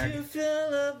sleeping bag. You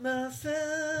fill up my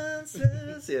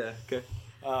senses. Yeah. Okay.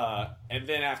 And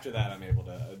then after that, I'm able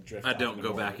to drift. I don't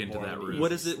go back into that room.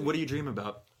 What is it? What do you dream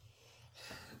about?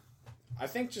 I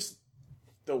think just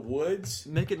the woods,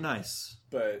 Make it nice.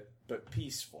 but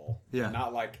peaceful. Yeah.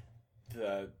 Not like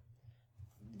the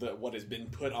what has been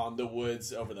put on the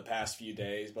woods over the past few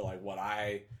days, but like what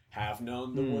I have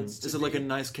known the woods to Is it like a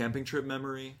nice camping trip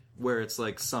memory where it's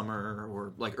like summer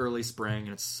or like early spring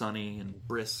and it's sunny and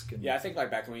brisk? And, Yeah, I think like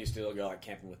back when we used to go like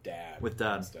camping with Dad. With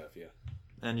Dad. And stuff, yeah.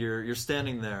 and you're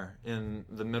standing there in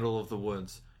the middle of the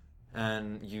woods,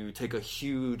 and you take a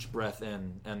huge breath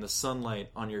in, and the sunlight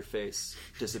on your face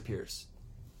disappears.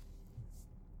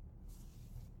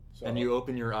 So, And you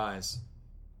open your eyes,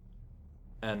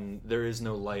 and there is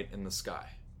no light in the sky.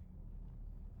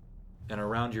 And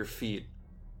around your feet,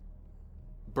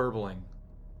 burbling,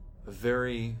 a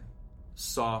very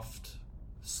soft,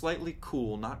 slightly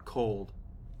cool, not cold,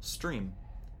 stream.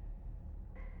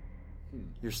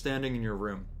 You're standing in your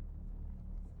room,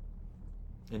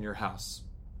 in your house.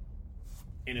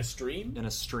 in a stream? In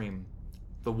a stream.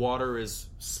 The water is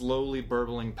slowly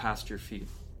burbling past your feet,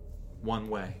 one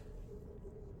way.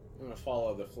 I'm going to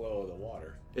follow the flow of the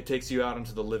water. It takes you out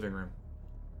into the living room.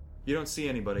 You don't see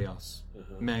anybody else.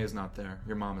 May is not there.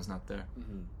 Your mom is not there.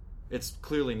 It's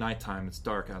clearly nighttime. It's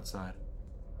dark outside.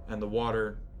 And the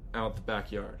water out the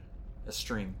backyard. A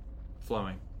stream.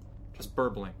 Flowing. Just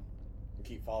burbling. And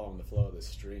keep following the flow of the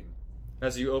stream.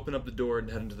 As you open up the door and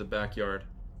head into the backyard,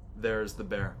 there's the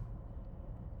bear.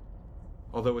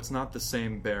 Although it's not the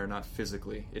same bear, not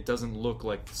physically. It doesn't look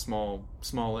like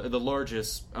the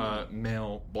largest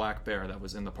male black bear that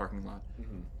was in the parking lot.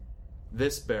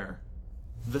 This bear,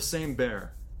 the same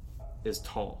bear, is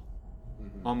tall.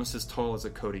 Almost as tall as a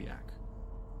Kodiak.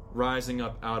 Rising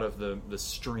up out of the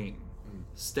stream.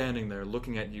 Standing there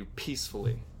looking at you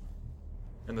peacefully.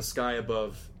 And the sky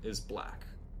above is black.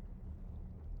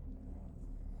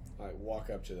 I walk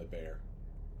up to the bear.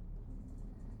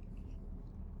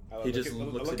 I He just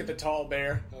looks look at at the tall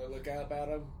bear. I look up at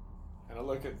him, and I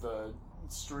look at the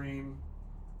stream,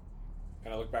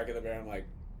 and I look back at the bear. And I'm like,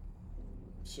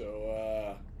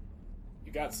 "So,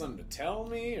 you got something to tell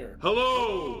me, or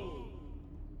Hello!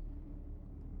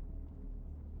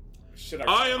 should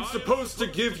I am supposed to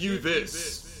give you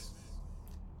this.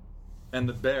 And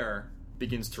the bear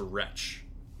begins to retch.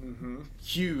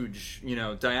 Huge,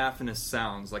 diaphanous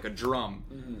sounds like a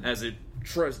drum as it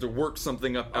tries to work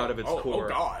something up out of its core. Oh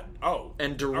God! Oh,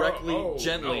 And directly, Oh,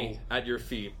 gently no. at your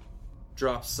feet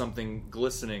drops something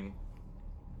glistening,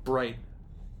 bright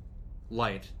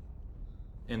light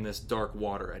in this dark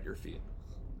water at your feet.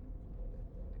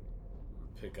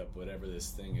 Pick up whatever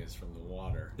this thing is from the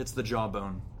water. It's the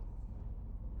jawbone.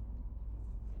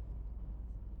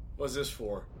 What's this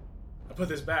for? I put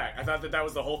this back. I thought that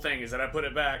was the whole thing. Is that I put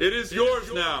it back? It is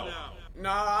yours now. No,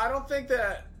 I don't think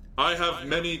that. I have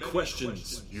many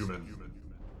questions, human.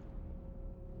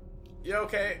 Yeah,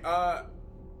 okay.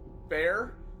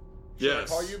 Bear. Should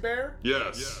Yes. I call you Bear?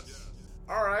 Yes.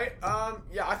 All right.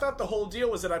 Yeah, I thought the whole deal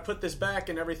was that I put this back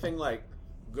and everything like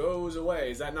goes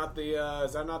away. Is that not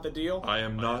the deal? I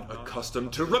am not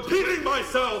accustomed to repeating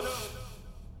myself.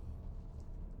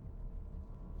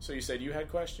 So you said you had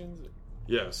questions?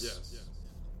 Yes.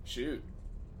 Shoot.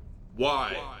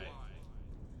 Why?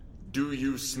 Do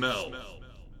you smell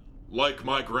like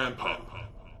my grandpa?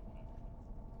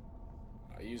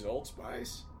 I use Old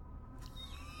Spice.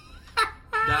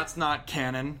 That's not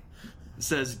canon,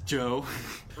 says Joe.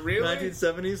 Really?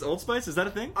 1970s Old Spice, is that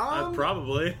a thing?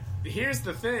 Probably. Here's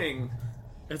the thing.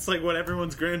 It's like what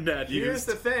everyone's granddad used. Here's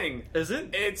the thing. Is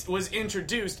it? It was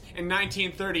introduced in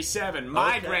 1937.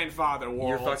 My Okay. grandfather wore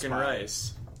You're Old fucking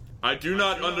Spice. I do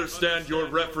not understand your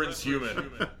reference,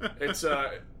 human. It's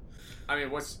I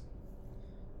mean,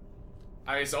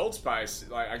 it's Old Spice.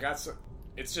 Like I got some.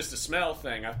 It's just a smell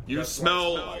thing. You That's what it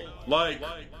smell like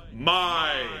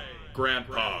my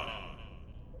grandpa.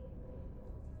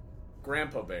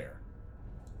 Grandpa Bear.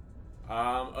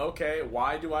 Okay.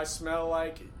 Why do I smell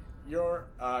like your?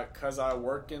 'Cause I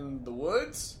work in the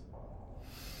woods.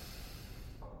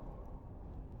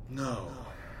 No.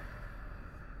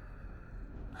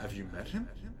 Have you met him?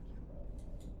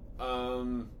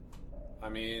 I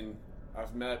mean,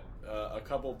 I've met a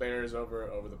couple bears over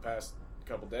the past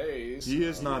couple days. He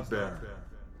is not Bear.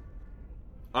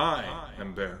 I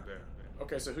am Bear.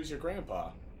 Okay, so who's your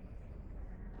grandpa?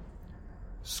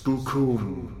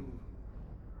 Skookum.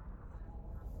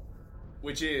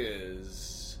 Which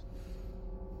is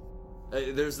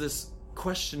There's this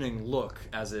questioning look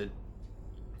as it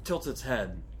tilts its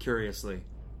head curiously.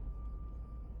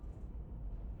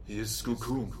 He is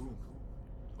Skookum.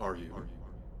 Are you?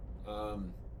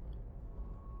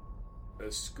 a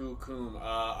skookum.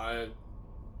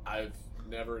 I've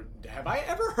never. Have I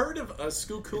ever heard of a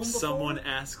skookum before? Someone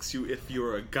asks you if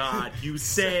you're a god, you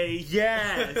say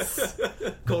yes.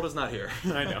 Colt is not here.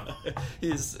 I know.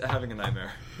 He's having a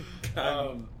nightmare.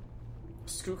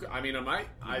 Skookum. I mean,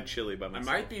 I'm chilly by I myself.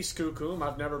 might be skookum.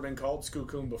 I've never been called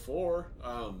skookum before.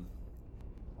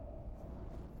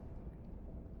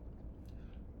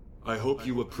 I hope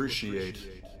you appreciate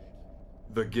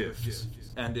the gift.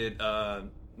 And it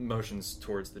motions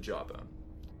towards the jawbone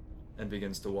and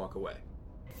begins to walk away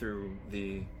through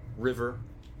the river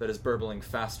that is burbling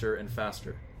faster and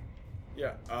faster.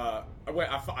 Yeah. Wait.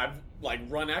 I've like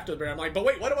run after the bear. I'm like, but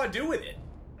wait, what do I do with it?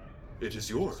 It is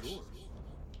yours.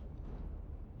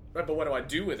 Right, but what do I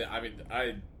do with it? I mean,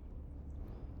 I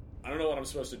don't know what I'm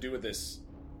supposed to do with this.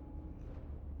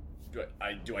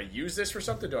 Do I use this for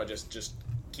something? Do I just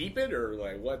keep it, or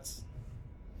like what's?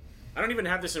 I don't even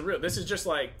have this in real. This is just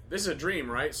like this is a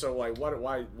dream, right? So like,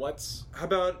 what's? How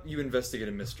about you investigate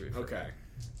a mystery? Okay.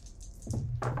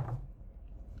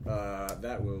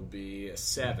 That will be a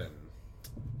 7.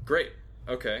 Great.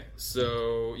 Okay,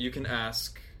 so you can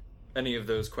ask any of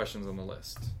those questions on the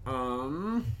list.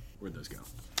 Where'd those go?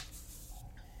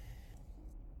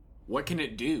 What can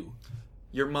it do?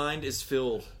 Your mind is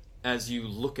filled as you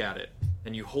look at it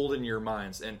and you hold it in your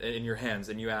minds and in your hands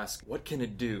and you ask, what can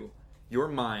it do? Your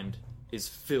mind is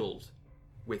filled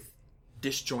with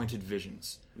disjointed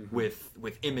visions, with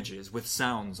images, with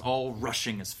sounds, all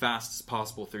rushing as fast as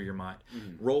possible through your mind.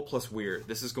 Roll plus weird.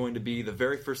 This is going to be the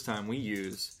very first time we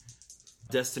use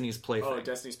Destiny's Plaything. Oh,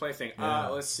 Destiny's Plaything. Yeah.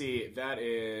 Let's see. That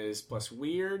is plus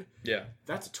weird. Yeah.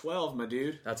 That's a 12, my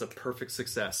dude. That's a perfect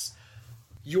success.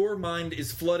 Your mind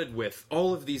is flooded with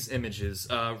all of these images,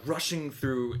 rushing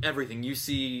through everything. You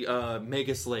see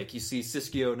Magus Lake, you see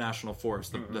Siskiyou National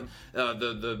Forest,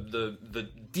 the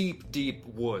deep, deep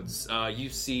woods. You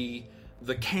see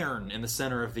the cairn in the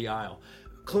center of the isle.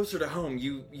 Closer to home,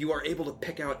 you are able to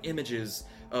pick out images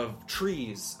of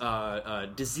trees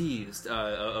diseased,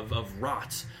 of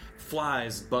rot,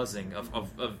 flies buzzing,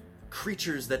 of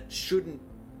creatures that shouldn't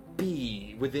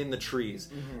be within the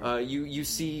trees. You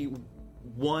see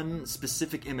one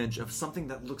specific image of something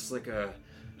that looks like a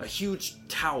huge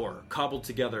tower cobbled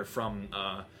together from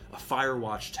a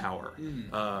Firewatch tower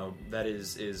that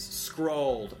is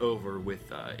scrawled over with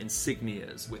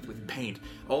insignias, with paint.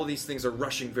 All of these things are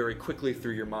rushing very quickly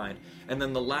through your mind. And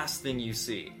then the last thing you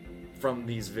see from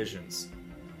these visions,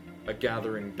 a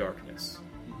gathering darkness.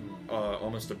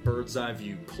 Almost a bird's eye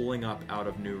view pulling up out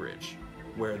of NEWRIDGE,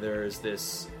 where there is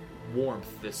this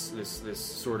warmth, this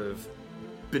sort of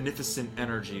beneficent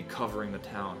energy covering the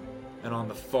town. And on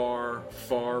the far,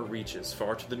 far reaches,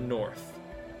 far to the north,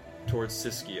 towards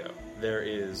Siskiyou, there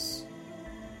is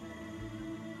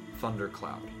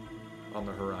thundercloud on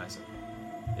the horizon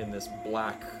in this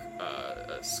black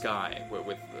sky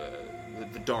with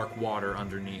the dark water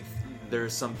underneath. There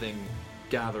is something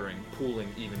gathering, pooling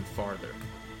even farther.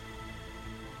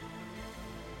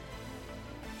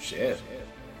 Shit.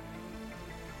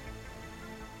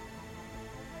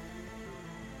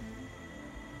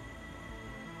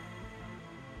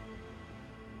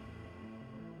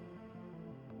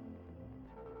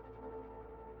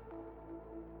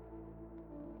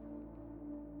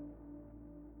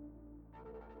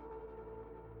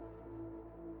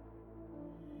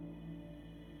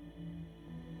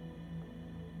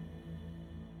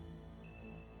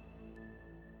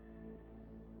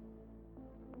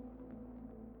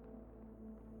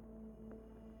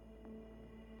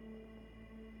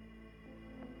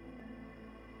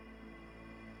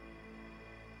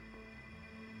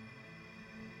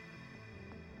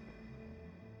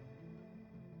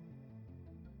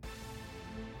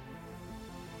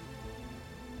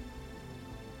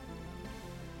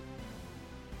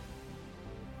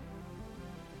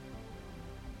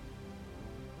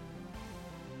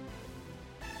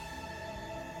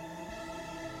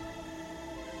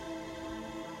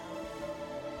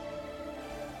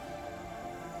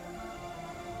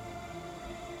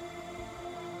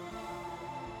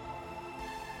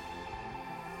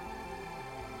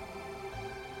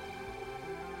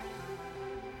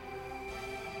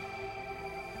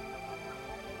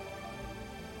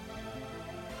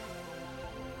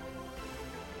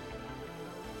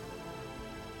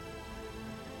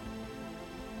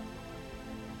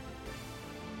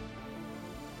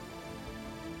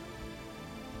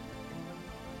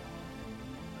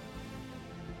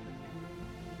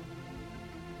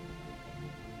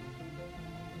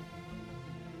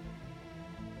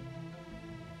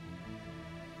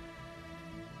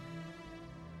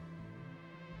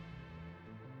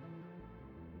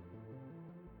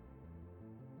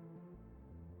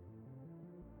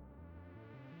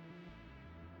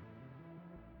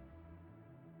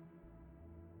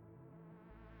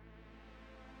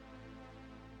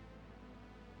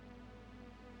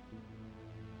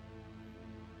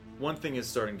 one thing is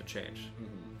starting to change.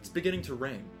 It's beginning to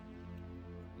rain.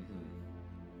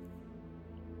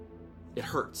 It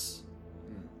hurts.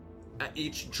 At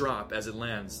each drop, as it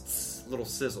lands, little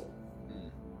sizzle.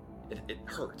 It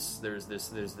hurts. There's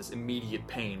this immediate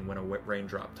pain when a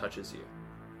raindrop touches you.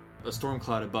 A storm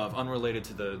cloud above, unrelated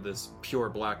to this pure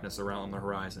blackness around the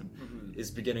horizon, is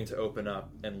beginning to open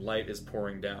up, and light is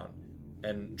pouring down,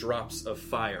 and drops of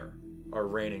fire are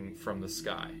raining from the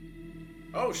sky.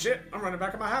 Oh shit! I'm running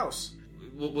back in my house.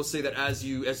 We'll say that as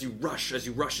you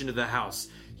rush into the house,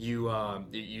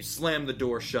 you slam the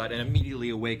door shut and immediately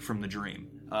awake from the dream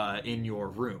in your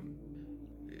room.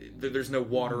 There's no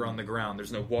water on the ground.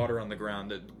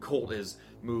 The Colt is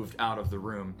moved out of the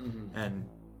room, and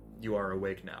you are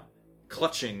awake now,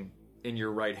 clutching in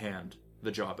your right hand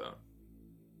the jawbone.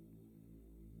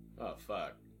 Oh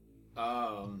fuck.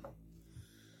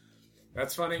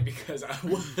 That's funny because I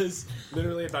was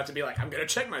literally about to be like, I'm gonna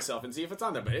check myself and see if it's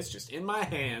on there, but it's just in my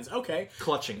hands. Okay.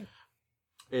 Clutching.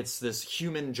 It's this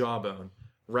human jawbone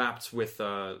wrapped with,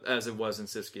 as it was in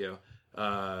Siskio,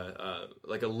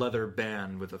 like a leather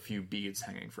band with a few beads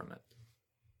hanging from it.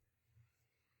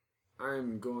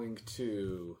 I'm going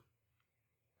to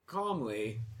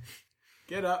calmly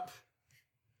get up.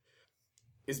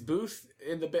 Is Booth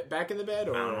in the back in the bed?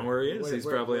 Or I don't know where he is. He's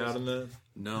probably out in the...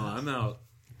 No,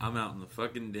 I'm out in the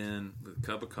fucking den with a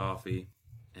cup of coffee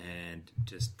and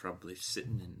just probably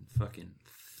sitting and fucking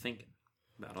thinking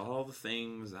about all the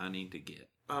things I need to get.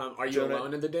 Are you Jonah,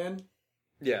 alone in the den?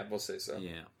 Yeah, we'll say so.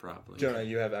 Yeah, probably. Jonah,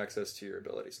 you have access to your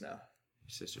abilities now. Your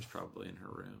sister's probably in her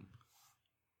room.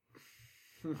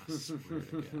 I swear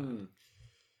to God.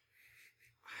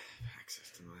 I have access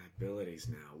to my abilities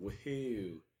now.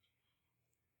 Woohoo.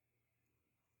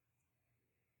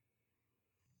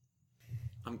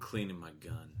 I'm cleaning my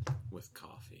gun with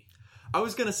coffee. I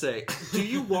was gonna say, do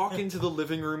you walk into the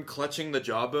living room clutching the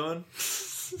jawbone?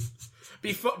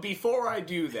 Before I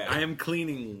do that, I am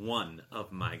cleaning one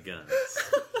of my guns.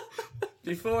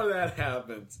 before that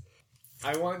happens,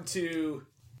 I want to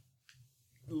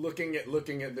looking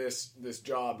at this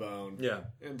jawbone, Yeah.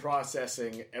 and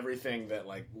processing everything that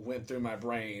like went through my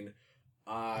brain.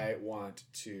 I want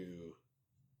to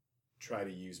try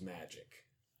to use magic.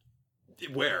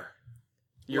 Where?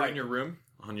 You're Like- in your room?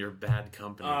 On your bad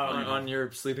company. On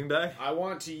your sleeping bag? I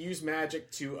want to use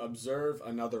magic to observe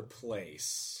another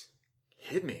place.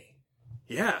 Hit me.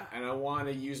 Yeah. And I want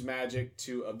to use magic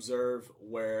to observe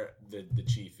where the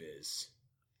chief is.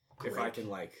 If I can,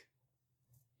 like...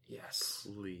 Yes.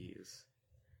 Please.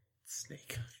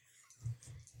 Snake.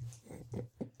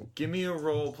 Give me a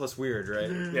roll plus weird,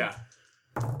 right? Yeah.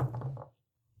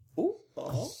 Ooh.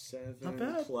 7 not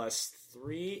bad. plus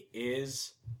 3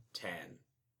 is 10.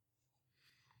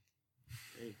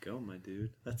 There you go, my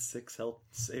dude. That's 6 health.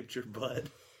 Saved your butt.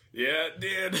 Yeah, it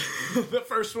did. The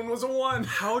first one was a 1.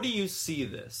 How do you see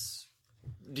this?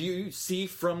 Do you see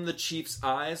from the chief's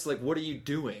eyes? Like, what are you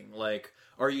doing? Like,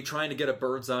 are you trying to get a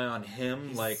bird's eye on him?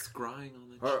 He's like, scrying on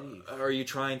the chief. are you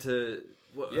trying to...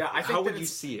 Yeah, I think how that would you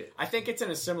see it? I think it's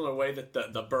in a similar way that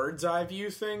the bird's eye view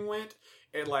thing went.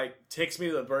 It, like, takes me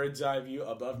to the bird's eye view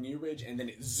above New Ridge, and then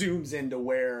it zooms into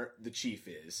where the chief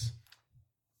is.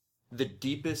 The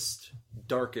deepest,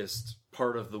 darkest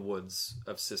part of the woods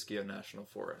of Siskiyou National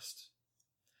Forest.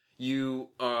 You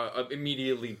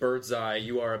immediately, bird's eye,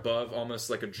 you are above, almost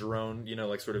like a drone, you know,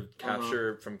 like sort of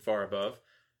capture from far above.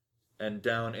 And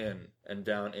down in, and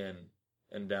down in,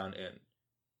 and down in.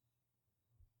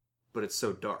 But it's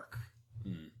so dark.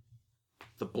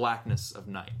 The blackness of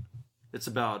night. It's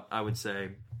about, I would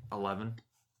say, 11.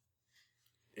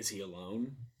 Is he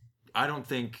alone? I don't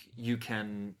think you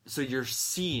can... So you're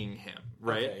seeing him,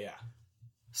 right? Okay, yeah.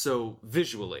 So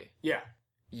visually, Yeah.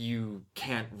 you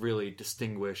can't really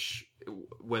distinguish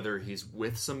whether he's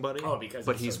with somebody. Oh, because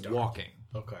but it's he's so dark. walking,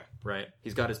 Okay. right?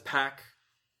 He's got his pack.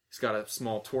 He's got a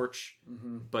small torch,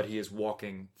 but he is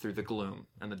walking through the gloom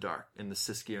and the dark in the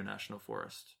Siskiyou National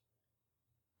Forest.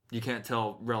 You can't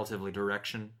tell relatively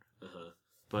direction,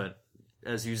 but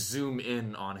as you zoom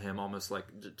in on him, almost like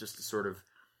just a sort of...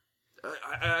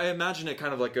 I imagine it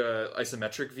kind of like a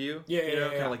isometric view. Yeah, you know,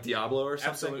 yeah, kind of like Diablo or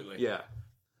something. Absolutely. Yeah.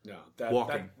 No,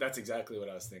 Walking. that's exactly what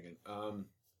I was thinking.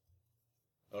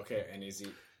 Okay, and is he...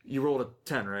 You rolled a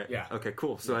 10, right? Yeah. Okay,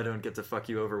 cool. So I don't get to fuck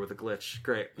you over with a glitch.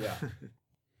 Great. Yeah.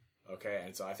 Okay,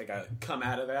 and so I think I come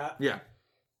out of that, Yeah.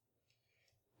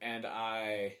 and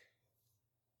I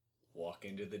walk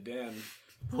into the den.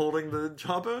 Holding the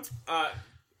jawbone?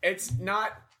 It's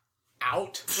not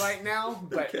out right now,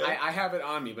 but Okay. I have it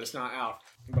on me, but it's not out.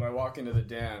 But I walk into the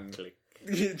den. Click.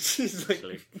 She's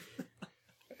like...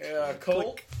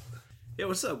 Colt? Yeah,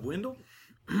 what's up, Wendell?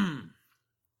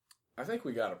 I think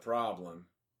we got a problem.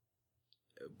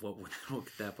 What could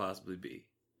that possibly be?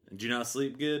 Did you not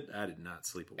sleep good? I did not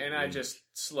sleep well. And I just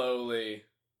slowly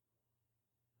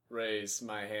raise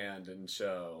my hand and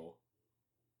show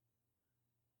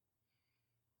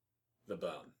the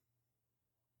bone.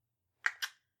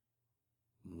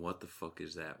 What the fuck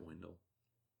is that, Wendell?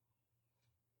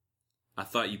 I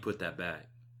thought you put that back.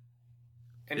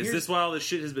 And is this why all this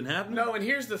shit has been happening? No, and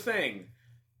here's the thing.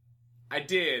 I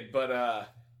did, but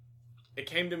it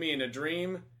came to me in a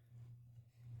dream,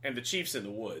 and the chief's in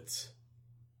the woods.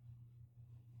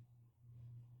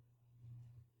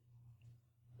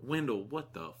 Wendell,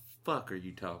 what the fuck are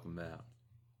you talking about?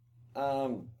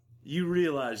 You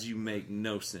realize you make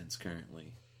no sense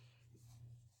currently.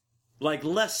 Like,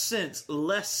 less sense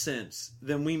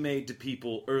than we made to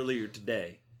people earlier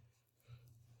today.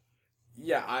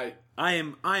 Yeah, I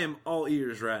am all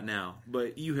ears right now,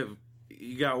 but you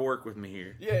gotta work with me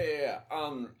here. Yeah.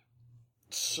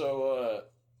 So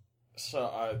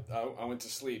I went to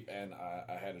sleep and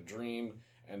I had a dream,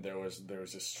 and there was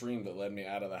a stream that led me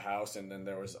out of the house, and then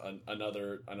there was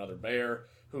another bear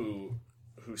who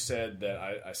said that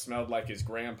I smelled like his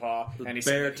grandpa, and he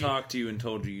Bear said talked to you and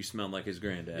told you smelled like his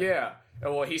granddad. Yeah.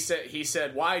 Well, he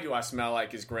said, why do I smell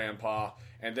like his grandpa?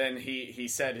 And then he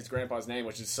said his grandpa's name,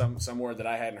 which is some word that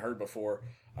I hadn't heard before.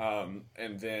 And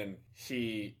then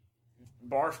he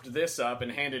barfed this up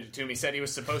and handed it to me. Said he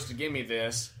was supposed to give me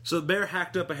this. So the bear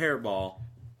hacked up a hairball.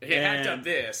 He hacked up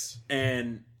this.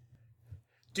 And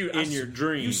dude, in your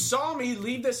dream, you saw me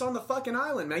leave this on the fucking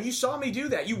island, man. You saw me do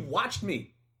that. You watched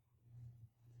me.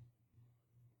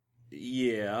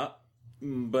 Yeah,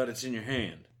 but it's in your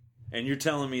hand. And you're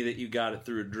telling me that you got it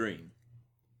through a dream.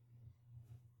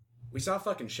 We saw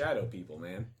fucking shadow people,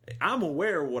 man. I'm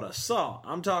aware of what I saw.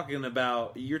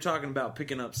 You're talking about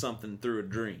picking up something through a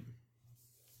dream.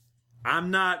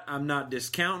 I'm not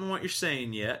discounting what you're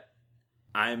saying yet.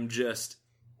 I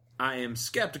am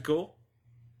skeptical,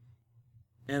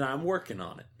 and I'm working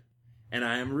on it. And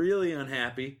I am really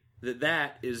unhappy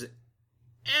that is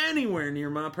anywhere near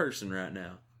my person right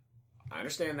now. I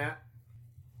understand that.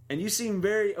 And you seem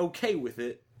very okay with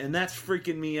it, and that's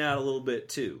freaking me out a little bit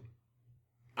too.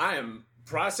 I am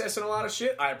processing a lot of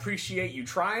shit. I appreciate you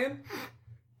trying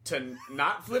to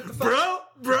not flip the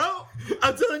fuck. Bro,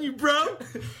 I'm telling you, bro.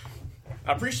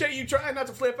 I appreciate you trying not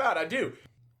to flip out. I do.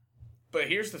 But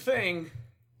here's the thing.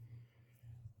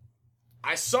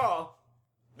 I saw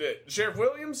that Sheriff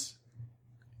Williams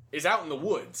is out in the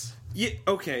woods. Yeah,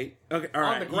 okay, all right.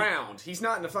 On the ground. He's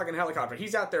not in a fucking helicopter.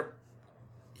 He's out there.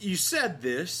 You said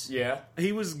this. Yeah.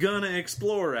 He was gonna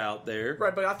explore out there.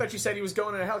 Right, but I thought you said he was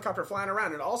going in a helicopter flying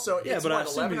around. And also, it's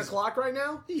 11 o'clock right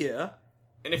now? Yeah.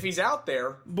 And if he's out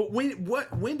there... But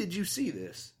when did you see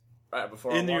this? Right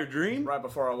before your dream? Right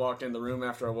before I walked in the room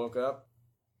after I woke up.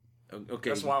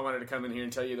 Okay. That's why I wanted to come in here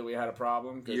and tell you that we had a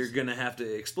problem. You're gonna have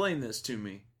to explain this to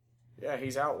me. Yeah,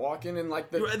 he's out walking in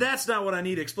like the... That's not what I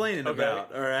need explaining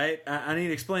about, alright? I need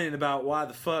explaining about why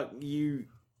the fuck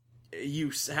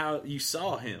how you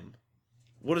saw him.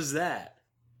 What is that?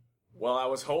 Well, I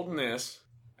was holding this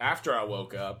after I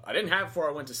woke up. I didn't have it before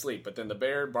I went to sleep, but then the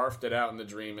bear barfed it out in the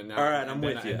dream. And now, alright, I'm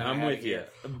with you.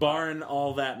 Barring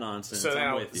all that nonsense,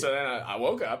 I'm with you. So then I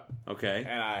woke up. Okay.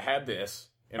 And I had this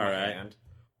in my hand.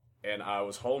 And I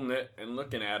was holding it and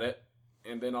looking at it.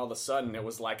 And then all of a sudden, it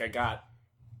was like I got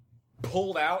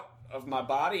pulled out of my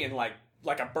body and like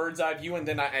a bird's eye view, and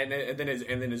then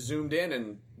it zoomed in,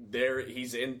 and there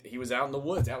he was out in the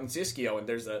woods, out in Siskiyou, and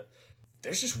there's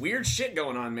just weird shit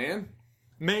going on, man.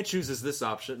 May chooses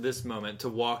this moment to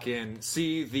walk in,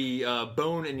 see the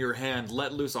bone in your hand,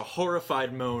 let loose a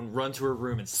horrified moan, run to her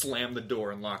room, and slam the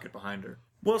door and lock it behind her.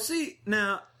 Well, see,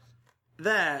 now,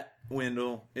 that,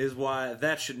 Wendell, is why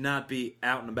that should not be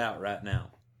out and about right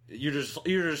now. You're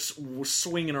just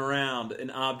swinging around an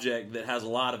object that has a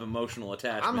lot of emotional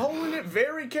attachment. I'm holding it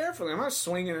very carefully. I'm not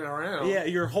swinging it around. Yeah,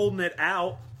 you're holding it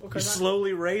out. You're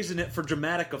slowly raising it for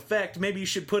dramatic effect. Maybe you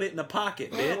should put it in a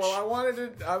pocket, bitch. Well, I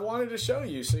wanted to show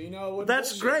you, so you know what.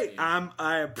 That's great.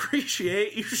 I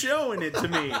appreciate you showing it to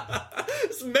me.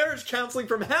 It's marriage counseling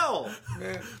from hell.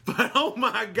 Man. But oh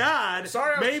my God,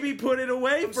 maybe put it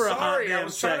away for a hot damn second. I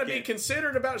was trying to be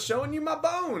considerate about showing you my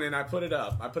bone, and I put it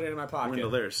up. I put it in my pocket.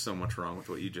 Wendell, there's so much wrong with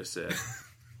what you just said.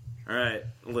 All right,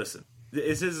 listen.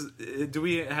 Do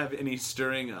we have any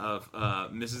stirring of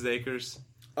Mrs. Akers?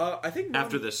 I think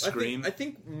after the scream, I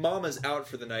think Mama's out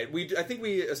for the night. I think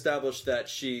we established that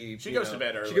she goes to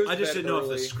bed early. I just didn't know if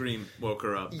the scream woke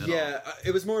her up.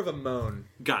 It was more of a moan.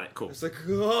 Got it. Cool. It's like,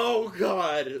 oh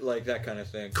God, like that kind of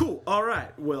thing. Cool. All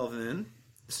right. Well then,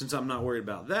 since I'm not worried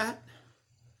about that,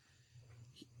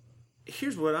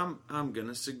 here's what I'm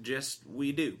gonna suggest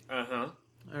we do. Uh-huh.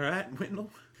 All right, Wendell.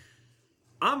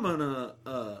 I'm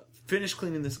gonna finish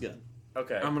cleaning this gun.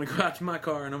 Okay. I'm gonna go out to my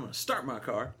car and I'm gonna start my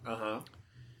car. Uh-huh.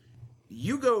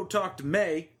 You go talk to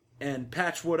May and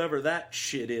patch whatever that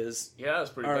shit is. Yeah, that's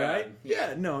pretty All bad. right?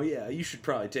 Yeah, you should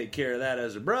probably take care of that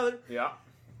as a brother. Yeah.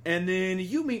 And then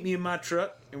you meet me in my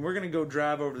truck, and we're going to go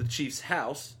drive over to the Chief's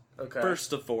house, Okay.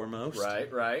 first and foremost.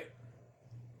 Right.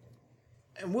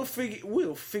 And we'll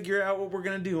figure out what we're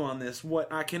going to do on this,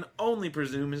 what I can only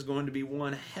presume is going to be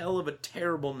one hell of a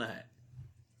terrible night.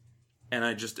 And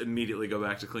I just immediately go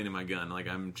back to cleaning my gun. Like,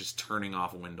 I'm just turning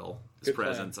off Wendell's Good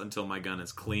presence until my gun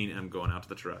is clean and I'm going out to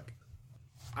the truck.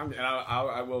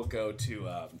 I will go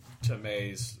to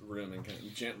May's room and kind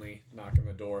of gently knock on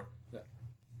the door.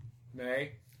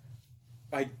 May?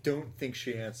 I don't think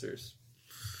she answers.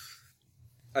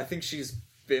 I think she's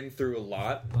been through a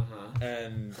lot,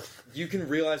 and you can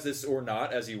realize this or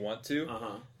not as you want to,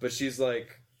 but she's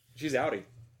outie.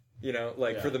 You know,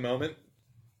 for the moment.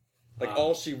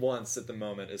 All she wants at the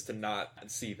moment is to not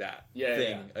see that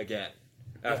thing again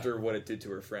after what it did to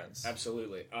her friends.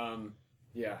 Absolutely.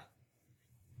 Yeah.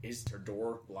 Is her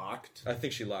door locked? I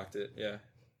think she locked it, yeah.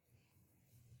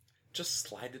 Just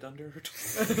slide it under her.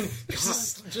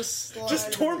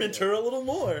 Just torment her a little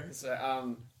more.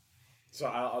 So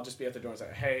I'll just be at the door and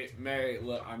say, "Hey, May,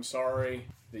 look, I'm sorry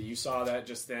that you saw that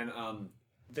just then.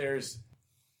 There's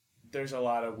a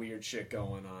lot of weird shit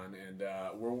going on, and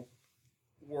we're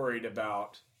worried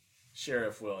about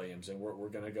Sheriff Williams, and we're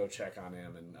gonna go check on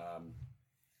him. And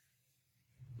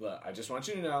look, I just want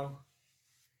you to know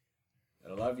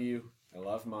that I love you, I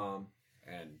love Mom,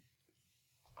 and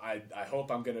I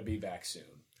hope I'm gonna be back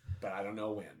soon, but I don't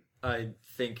know when." I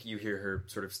think you hear her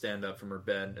sort of stand up from her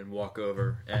bed and walk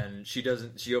over, and she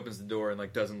opens the door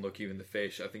and doesn't look you in the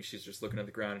face. I think she's just looking at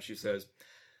the ground, and she says,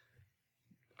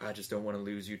 "I just don't want to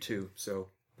lose you too, so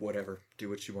whatever, do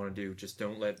what you want to do. Just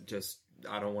don't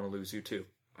I don't want to lose you too."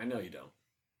 I know you don't.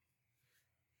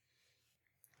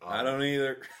 I don't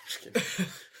either. Just kidding.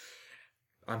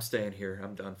 I'm staying here.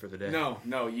 I'm done for the day.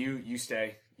 No, you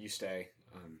stay.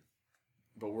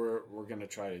 But we're gonna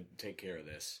try to take care of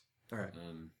this. All right.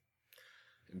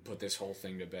 And put this whole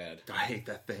thing to bed. I hate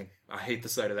that thing. I hate the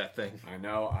sight of that thing. I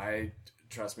know.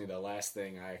 Trust me, the last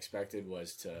thing I expected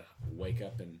was to wake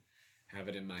up and have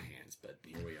it in my hands, but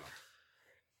here we are.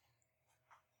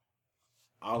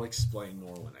 I'll explain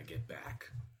more when I get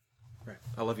back. Right.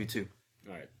 I love you too.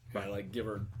 All right. I give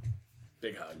her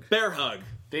big hug. Bear hug.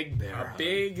 Big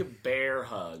bear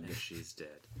hug. She's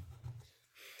dead.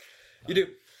 You do.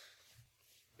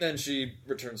 Then she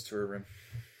returns to her room.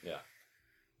 Yeah.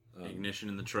 Ignition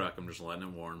in the truck. I'm just letting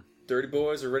it warm. Dirty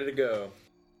boys are ready to go.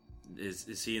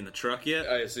 Is he in the truck yet?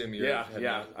 I assume you're... Yeah.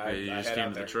 You just head came out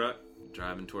to the there. truck,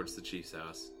 driving towards the Chief's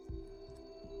house.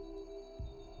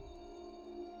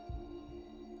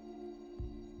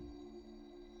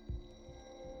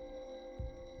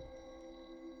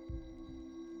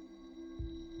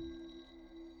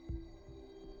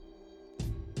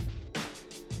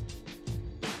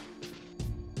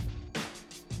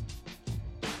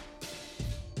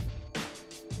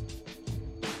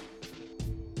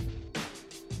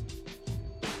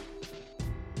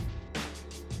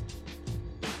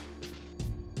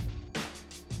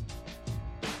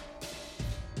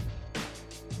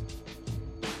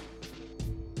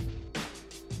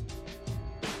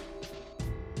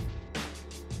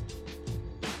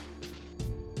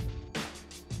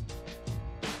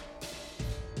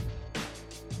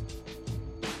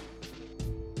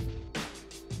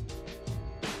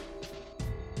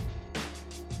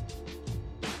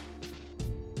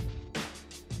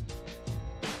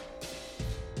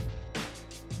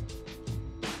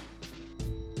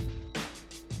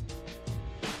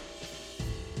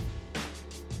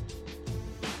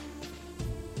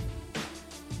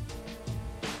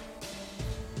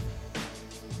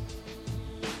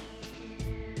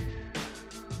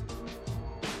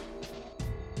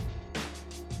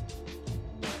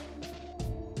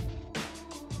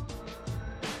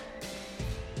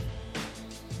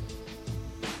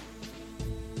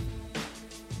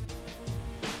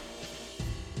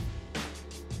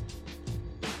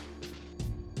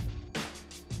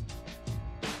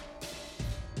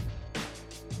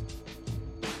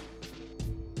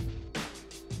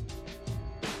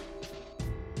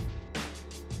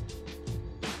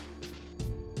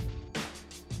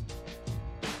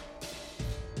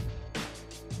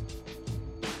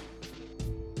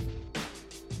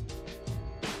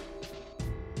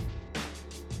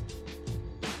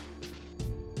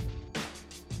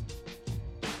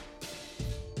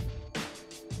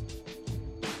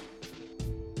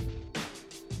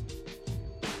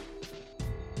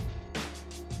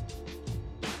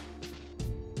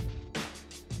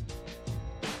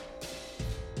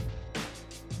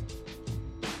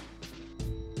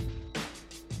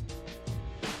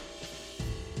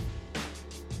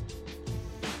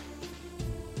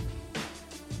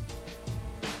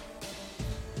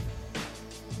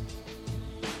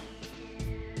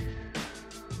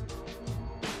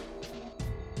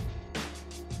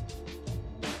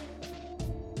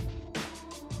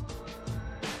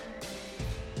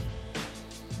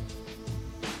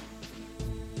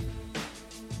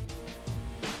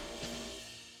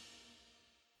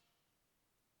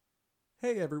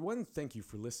 Hey everyone, thank you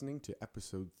for listening to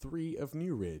episode 3 of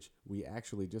New Ridge. We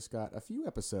actually just got a few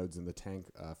episodes in the tank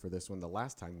for this one the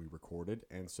last time we recorded,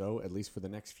 and so, at least for the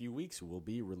next few weeks, we'll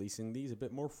be releasing these a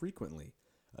bit more frequently.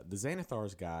 The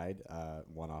Xanathar's Guide,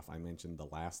 one-off I mentioned the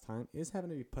last time, is having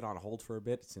to be put on hold for a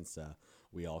bit since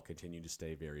we all continue to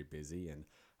stay very busy and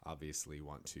obviously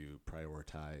want to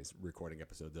prioritize recording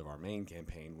episodes of our main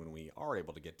campaign when we are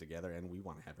able to get together, and we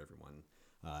want to have everyone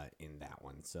in that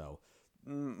one, so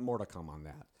more to come on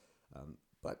that.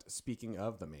 But speaking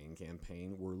of the main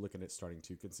campaign, we're looking at starting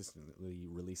to consistently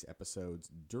release episodes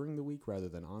during the week rather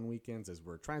than on weekends, as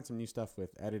we're trying some new stuff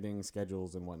with editing,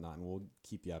 schedules, and whatnot, and we'll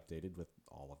keep you updated with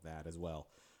all of that as well.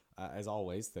 As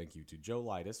always, thank you to Joe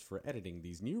Lightus for editing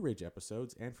these New Ridge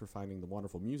episodes and for finding the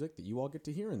wonderful music that you all get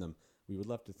to hear in them. We would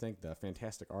love to thank the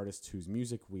fantastic artists whose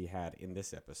music we had in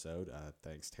this episode.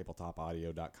 Thanks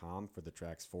tabletopaudio.com for the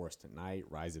tracks Forest at Night,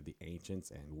 Rise of the Ancients,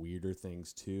 and Weirder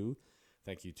Things 2.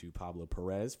 Thank you to Pablo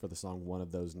Perez for the song One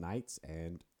of Those Nights,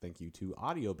 and thank you to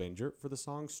Audio Binger for the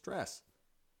song Stress.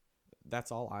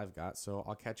 That's all I've got, so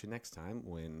I'll catch you next time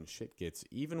when shit gets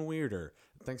even weirder.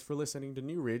 Thanks for listening to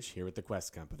New Ridge here at the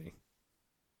Quest Company.